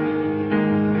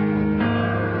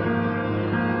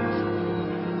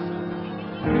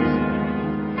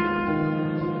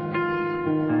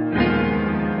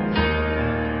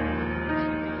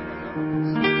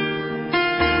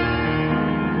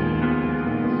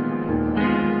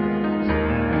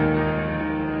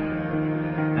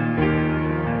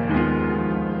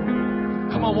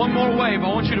 One more wave. I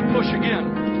want you to push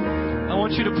again. I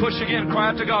want you to push again. Cry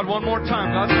out to God one more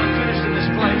time. God's not finished in this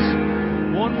place.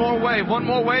 One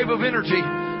more wave of energy.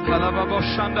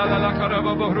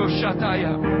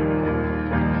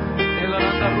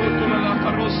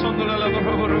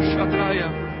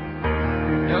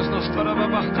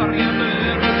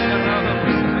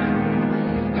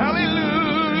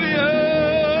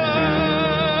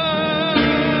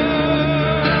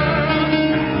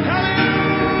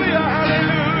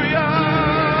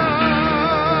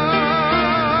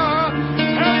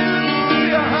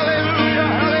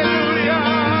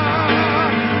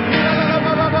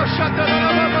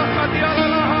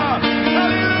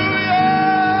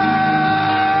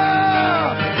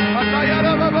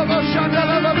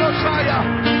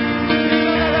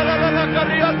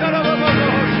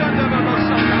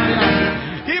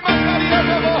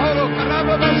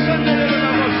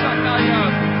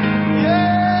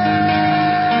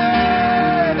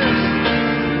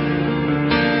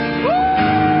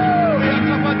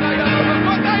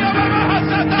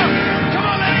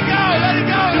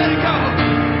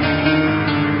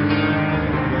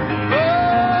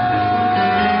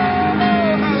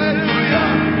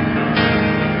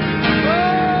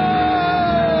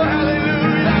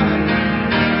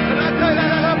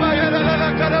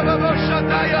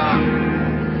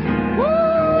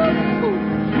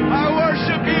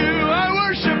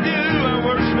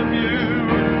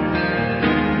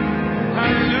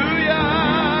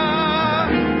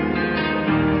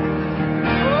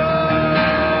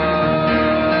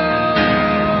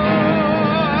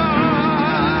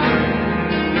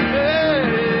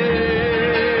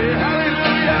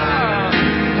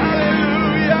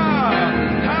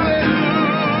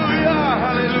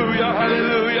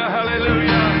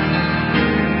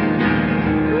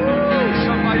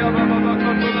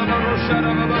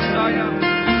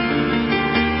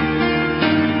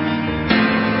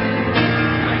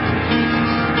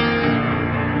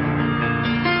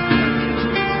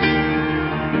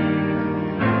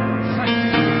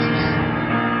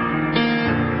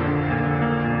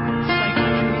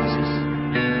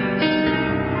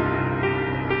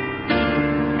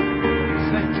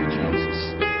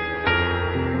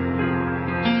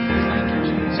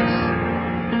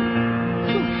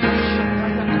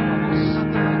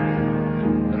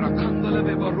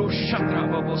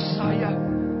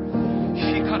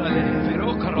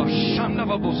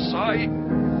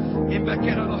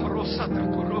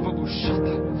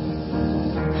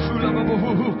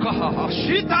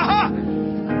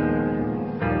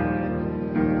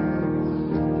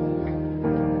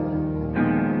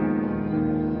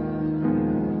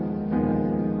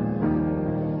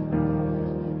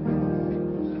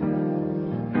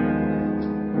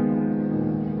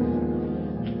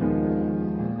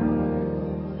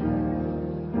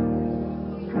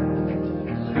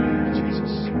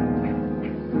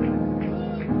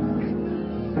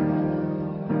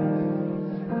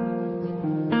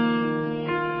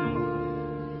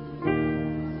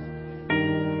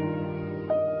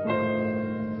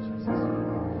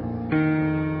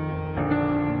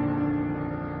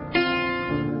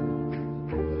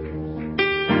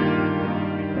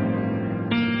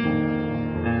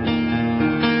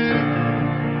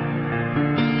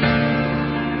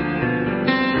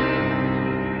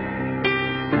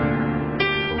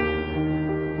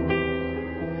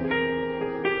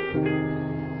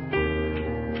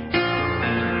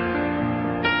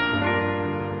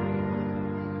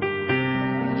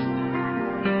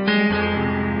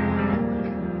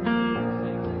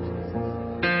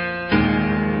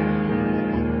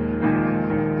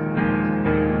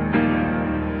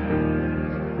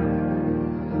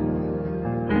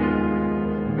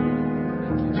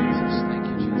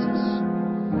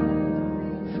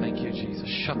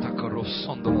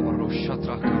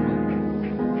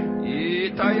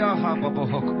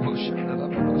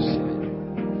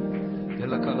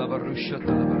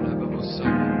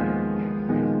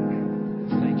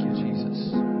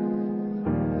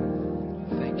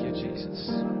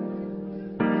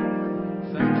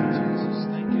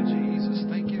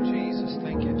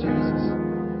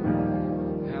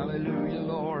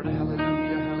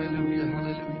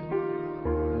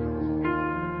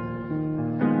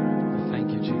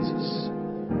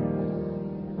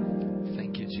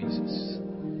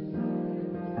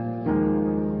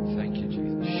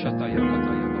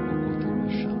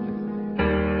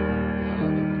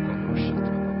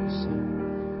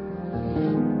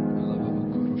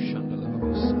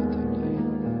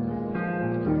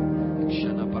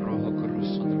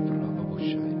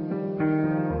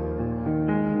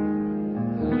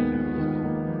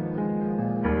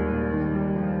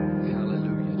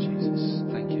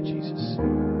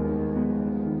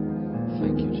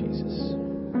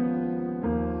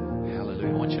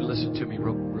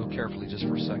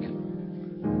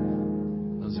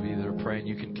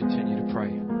 you can continue to pray.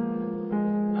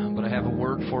 But I have a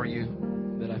word for you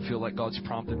that I feel like God's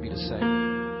prompted me to say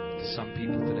to some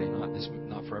people today.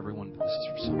 Not for everyone, but this is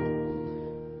for some.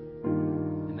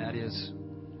 And that is,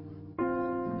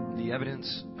 the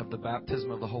evidence of the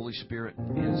baptism of the Holy Spirit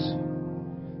is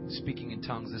speaking in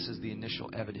tongues. This is the initial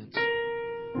evidence.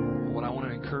 What I want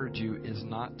to encourage you is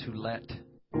not to let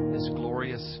this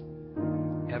glorious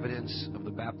evidence of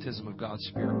the baptism of God's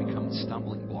Spirit become a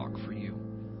stumbling block for you.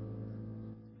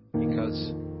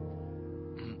 Because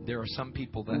there are some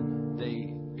people that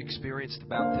they experience the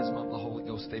baptism of the Holy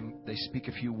Ghost. They speak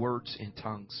a few words in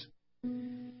tongues.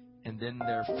 And then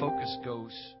their focus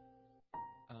goes